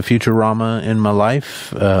 minutes of Futurama in my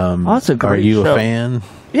life. That's a great Are you show. a fan?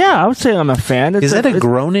 Yeah, I would say I'm a fan. Is that a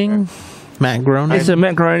Groening? Matt Groening? It's a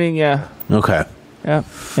Matt Groening, yeah. Okay. Yeah.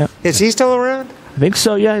 Is he still around? I think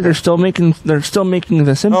so. Yeah, they're still making The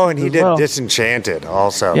Simpsons. Oh, and he did Disenchanted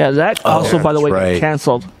also. Yeah, that also, by the way, got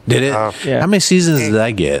canceled. Did it? Yeah. How many seasons did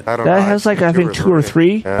that get? I don't know. That has I think 2 or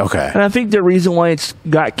 3. Yeah. Okay. And I think the reason why it's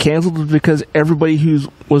got canceled is because everybody who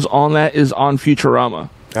was on that is on Futurama.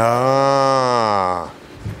 Ah.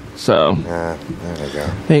 So, yeah, there we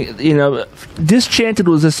go. Disenchanted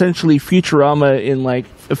was essentially Futurama in like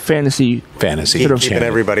a fantasy. Keeping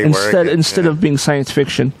everybody instead of being science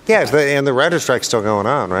fiction. Yeah, and the writer's strike's still going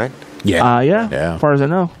on, right? Yeah. Yeah. As far as I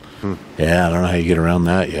know. Yeah, I don't know how you get around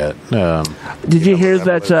that yet. Did you hear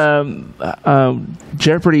that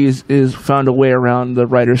Jeopardy is found a way around the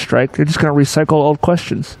writer's strike? They're just going to recycle old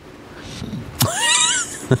questions.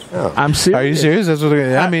 I'm serious. Are you serious? That's what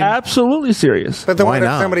I mean. Absolutely serious. But then why what if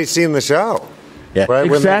not? somebody's seen the show? Yeah, right?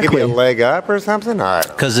 Wouldn't they give exactly. you a leg up or something?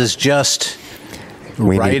 Because it's just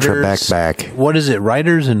we writers. need Trebek back. What is it?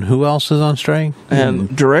 Writers and who else is on strike?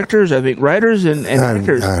 And directors, I think writers and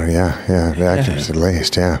actors. Actors at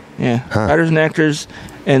least, yeah. Yeah, writers and actors.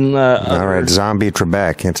 And all right, Zombie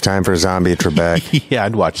Trebek. It's time for Zombie Trebek. Yeah,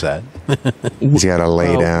 I'd watch that. He's got to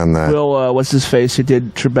lay down the. Will, what's his face? Who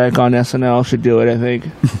did Trebek on SNL? Should do it, I think.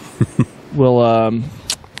 Will,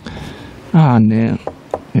 man. I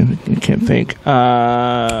can't think.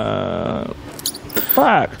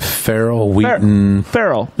 Fuck. Farrell, Wheaton.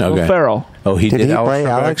 Farrell. Okay. Will Ferrell. Oh, he did play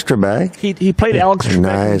Alex Trebek? He played Alex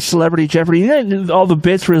Trebek in Celebrity Jeopardy. You know, all the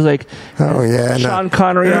bits where he's like, Sean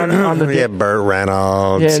Connery on the yeah, Burt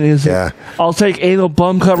Reynolds. Yeah, and he's like, I'll take anal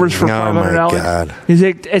bum covers for $500. my God. He's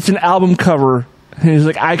like, it's an album cover. And he's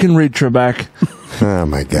like, I can read Trebek. Oh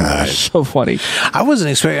my God! So funny. I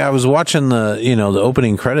wasn't expecting. I was watching the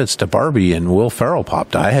opening credits to Barbie, and Will Ferrell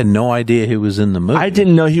popped. I had no idea he was in the movie. I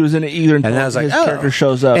didn't know he was in it either until and I was like, his character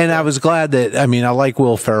shows up. And I was glad that. I mean, I like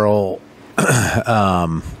Will Ferrell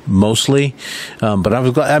mostly, but I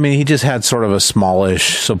was glad. I mean, he just had sort of a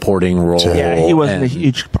smallish supporting role. Yeah, he wasn't a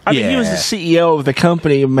huge. I mean, he was the CEO of the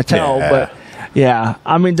company of Mattel, but yeah,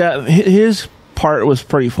 I mean that his part was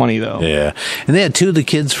pretty funny though. Yeah, and they had 2 of the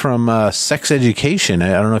kids from Sex Education.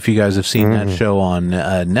 I don't know if you guys have seen that show on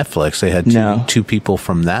Netflix. They had two people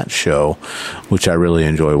from that show, which I really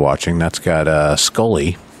enjoy watching. That's got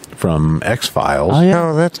Scully from X-Files. Oh, yeah.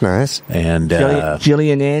 Oh, that's nice. And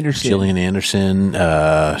Gillian Anderson. Gillian Anderson.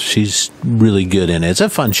 She's really good in it. It's a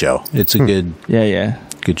fun show. It's a good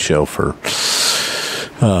good show for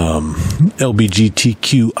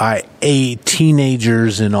LGBTQIA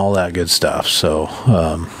teenagers and all that good stuff. So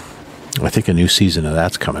I think a new season of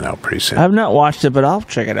that's coming out pretty soon. I've not watched it, but I'll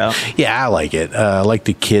check it out. Yeah, I like it. I like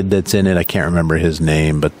the kid that's in it. I can't remember his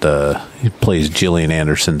name, but he plays Gillian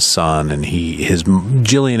Anderson's son, and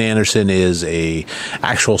Gillian Anderson is a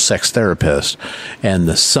actual sex therapist, and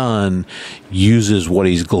the son uses what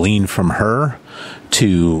he's gleaned from her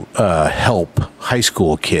to help high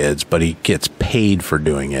school kids, but he gets paid for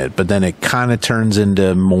doing it. But then it kind of turns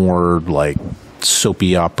into more like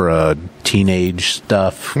soapy opera teenage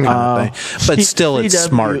stuff kind of thing. But still, it's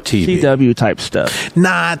smart TV. CW type stuff.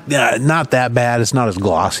 Not that bad. It's not as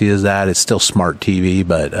glossy as that. It's still smart TV,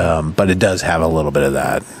 but it does have a little bit of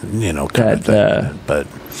that, kind of thing. But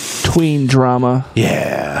tween drama.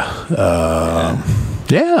 Yeah.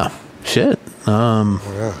 Shit.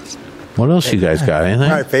 What else you guys got? Anything?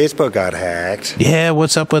 My Facebook got hacked. Yeah,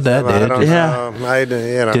 what's up with that, dude? I don't know.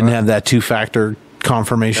 Didn't have that 2-factor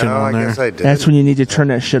confirmation on there? I guess I did. That's when you need to turn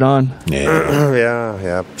that shit on. Yeah.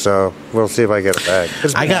 yeah. So we'll see if I get it back.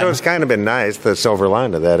 It's kind of been nice. The silver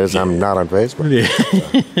line to that is I'm not on Facebook.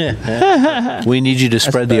 We need you to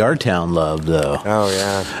spread the Our Town love, though. Oh,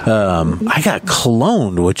 yeah. I got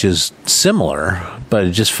cloned, which is similar, but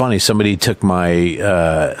it's just funny. Somebody took my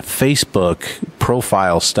Facebook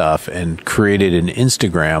profile stuff and created an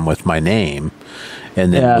Instagram with my name,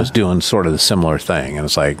 and then was doing sort of the similar thing. And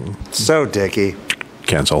it's like, so dicky.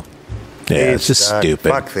 Cancel. Yeah, it's just stupid.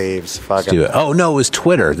 Fuck thieves. Fuck it. Oh, no, it was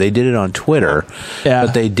Twitter. They did it on Twitter. Yeah.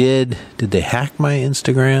 But did they hack my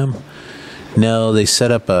Instagram? No, they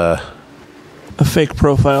set up a fake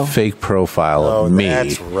profile. Of me.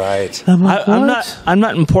 That's right. I'm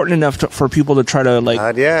not important enough for people to try to like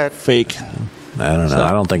not yet. fake. I don't know. So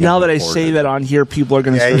I don't think now that I say that on here, people are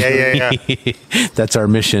going to. Yeah. That's our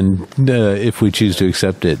mission. If we choose to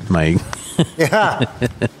accept it, Mike. Yeah.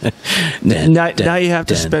 Now you have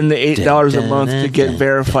to spend the $8 a month to get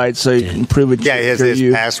verified, so you can prove it. Yeah, his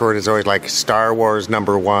password is always like Star Wars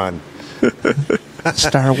 #1.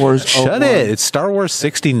 Star Wars. Shut it! It's Star Wars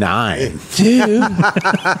 69, dude.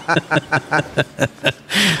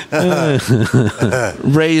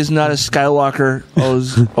 Rey is not a Skywalker.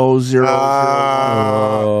 O0.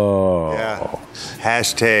 Yeah.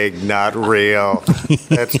 Hashtag not real.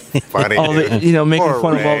 That's funny. Making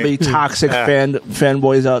fun of all the toxic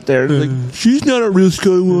fanboys out there. Like, she's not a real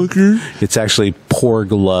Skywalker. It's actually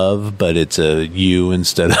Porg Love, but it's a U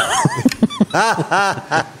instead of.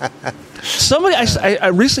 Somebody, I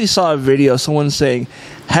recently saw a video. Someone saying,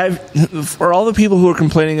 for all the people who are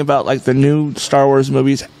complaining about like the new Star Wars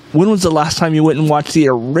movies, when was the last time you went and watched the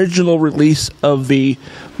original release of the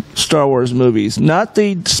Star Wars movies? Not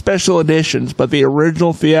the special editions, but the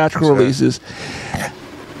original theatrical releases.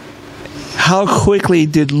 How quickly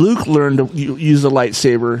did Luke learn to use a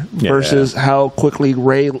lightsaber versus how quickly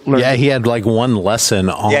Rey learned? Yeah, he had like one lesson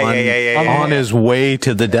on his way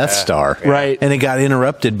to the Death Star. Right. And it got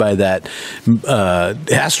interrupted by that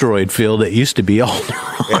asteroid field that used to be all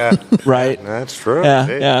right. That's true.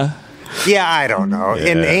 Yeah. Yeah, I don't know.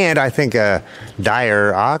 Yeah. And I think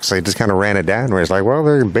Dyer Oxley just kind of ran it down where he's like, well,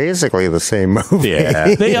 they're basically the same movie.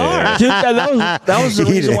 Yeah. They are. Dude, that was the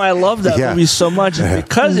reason why I loved that movie so much, is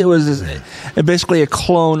because it was basically a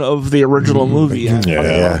clone of the original movie. I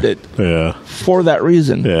loved it for that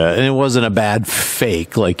reason. Yeah, and it wasn't a bad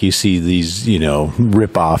fake like you see these,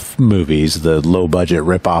 rip-off movies, the low-budget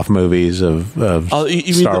rip-off movies of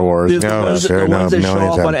Star Wars. The ones that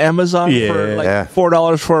show up on Amazon for like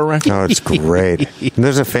 $4 for a rental. No, it's great.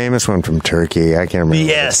 There's a famous one from Turkey. I can't remember.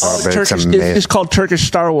 Yes, it's amazing. It's called Turkish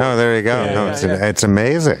Star Wars. Oh, there you go. It's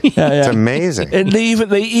amazing. It's amazing. And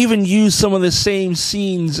they even use some of the same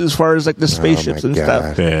scenes as far as like the spaceships and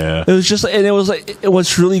stuff. Yeah, it was just, and it was like,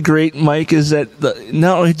 what's really great, Mike, is that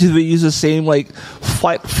not only do they use the same like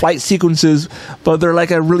flight sequences, but they're like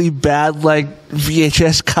a really bad like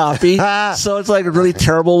VHS copy. So it's like really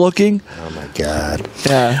terrible looking. Oh my god.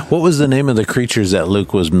 Yeah. What was the name of the creatures that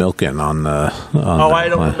Luke was milking on the? I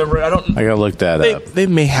don't remember. I gotta look that up. They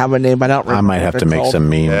may have a name, but I don't remember. I might have to make some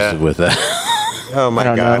memes with that. Oh my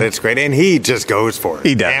god, it's great, and he just goes for it.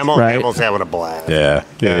 He does. Hamill's having a blast. Yeah.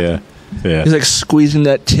 He's like squeezing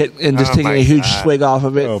that tit and just taking a huge swig off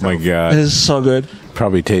of it. Oh my god, it is so good.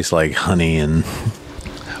 Probably tastes like honey. And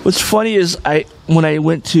what's funny is when I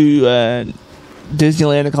went to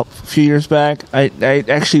Disneyland a few years back, I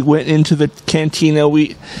actually went into the cantina.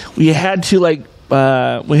 We had to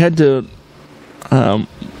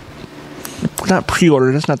not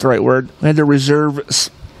pre-order. That's not the right word. We had to reserve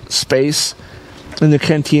space in the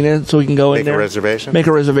cantina so we can go in there. Make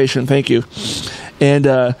a reservation. Thank you. And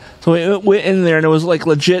so we went in there, and it was like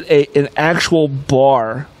legit an actual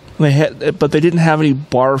bar. But they didn't have any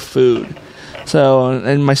bar food. So,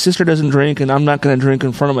 and my sister doesn't drink, and I'm not going to drink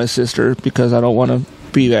in front of my sister because I don't want to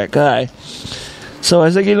be that guy. So I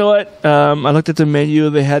was like, you know what? I looked at the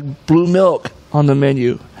menu. They had blue milk on the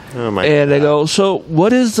menu. Oh my God. And I go, so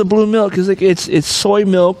what is the blue milk? It's like it's soy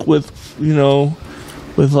milk with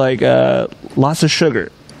lots of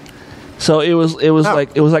sugar. So it was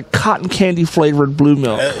like cotton candy flavored blue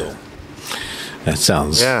milk. Oh. That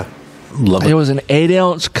sounds lovely. It was an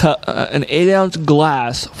 8-ounce cup, an 8-ounce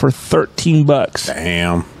glass for $13.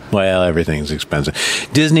 Damn. Well, everything's expensive.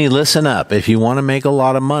 Disney, listen up. If you want to make a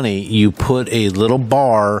lot of money, you put a little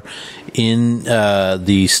bar in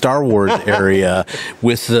the Star Wars area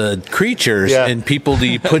with the creatures, and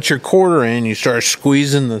you put your quarter in, you start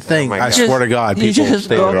squeezing the thing. I swear to God, people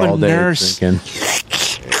stay there all day drinking.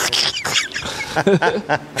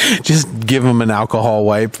 Just give them an alcohol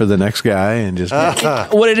wipe for the next guy, and just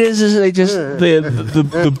what it is they just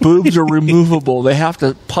the boobs are removable. They have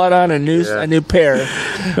to put on a new pair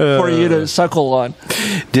for you to suckle on.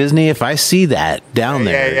 Disney, if I see that down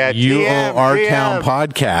there, you owe Our Town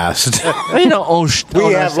Podcast. You know,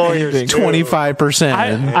 we have lawyers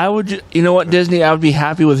 25%. I would, you know what, Disney? I would be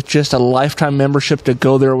happy with just a lifetime membership to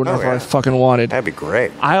go there whenever I fucking wanted. That'd be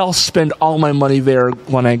great. I'll spend all my money there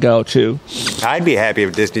when I go too. I'd be happy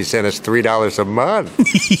if Disney sent us $3 a month.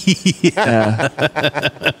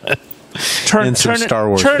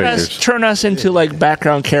 Turn us into like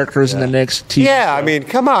background characters in the next TV. Yeah, I mean,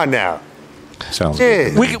 come on now. Sounds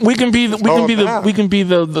good. We can be the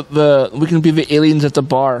aliens at the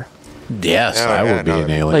bar. Yes, I would be an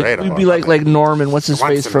alien. Like, we'd be like Norman. What's his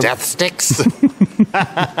face from Death Sticks?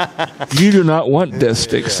 You do not want death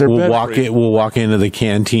sticks. We'll walk into the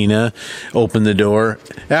cantina, open the door.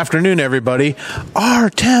 Afternoon, everybody. Our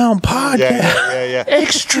Town Podcast. Yeah.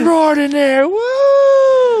 Extraordinaire. Woo!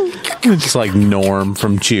 It's like Norm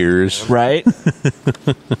from Cheers. Right?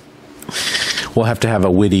 We'll have to have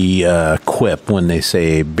a witty quip when they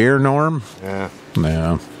say beer, Norm. Yeah.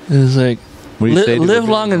 It's like, live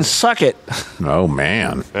long and suck it. Oh,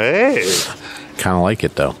 man. Hey. Kind of like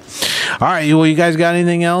it, though. All right, well, you guys got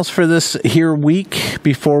anything else for this here week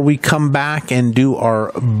before we come back and do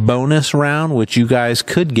our bonus round, which you guys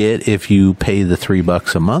could get if you pay the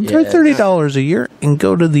 $3 a month or $30 a year and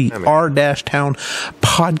go to the R-Town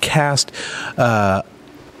Podcast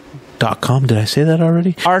 .com. Did I say that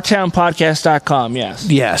already? ourtownpodcast.com, yes.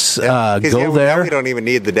 Yes. Go there. We don't even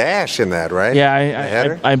need the dash in that, right?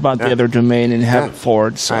 Yeah, I bought the other domain and have it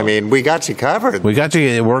forward. So. I mean, we got you covered. We got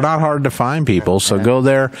you. We're not hard to find, people. So go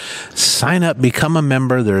there, sign up, become a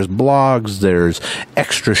member. There's blogs, there's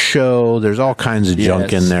extra show, there's all kinds of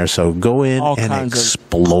junk in there. So go in and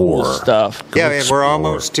explore cool stuff. And we're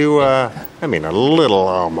almost to, a little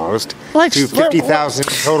almost to 50,000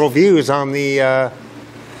 total views on the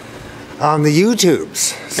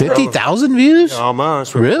YouTubes. 50,000 views?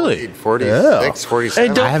 Almost. Really? 46, 47.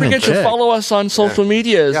 And don't forget to follow us on social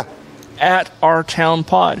medias at Our Town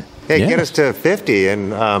Pod. Hey, get us to 50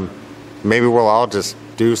 and maybe we'll all just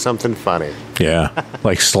do something funny. Yeah.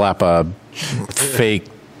 Like slap a fake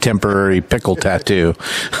temporary pickle tattoo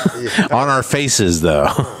on our faces, though.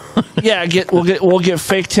 Yeah, we'll get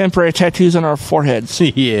fake temporary tattoos on our foreheads.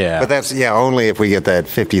 Yeah, but that's only if we get that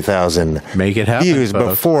 50,000 make it happen views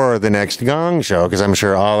before the next Gong show, because I'm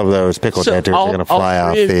sure all of those pickle tattoos are going to fly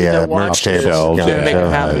off the merch table.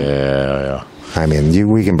 Yeah. I mean,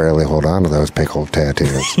 we can barely hold on to those pickle tattoos.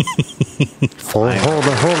 Hold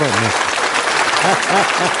the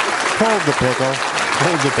pickle.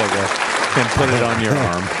 Hold the pickle. And put it on your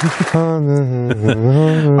arm.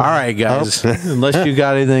 All right, guys. Unless you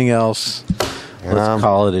got anything else, let's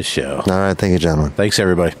call it a show. All right. Thank you, gentlemen. Thanks,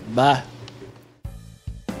 everybody. Bye.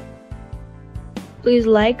 Please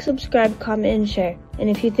like, subscribe, comment, and share. And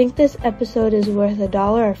if you think this episode is worth $1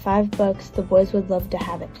 or $5, the boys would love to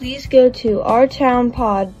have it. Please go to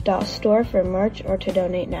ourtownpod.store for merch or to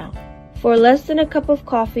donate now. For less than a cup of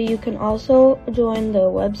coffee, you can also join the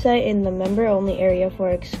website in the member-only area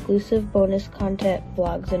for exclusive bonus content,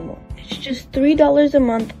 vlogs, and more. It's just $3 a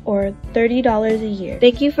month or $30 a year.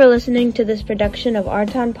 Thank you for listening to this production of Our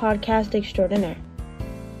Town Podcast Extraordinaire.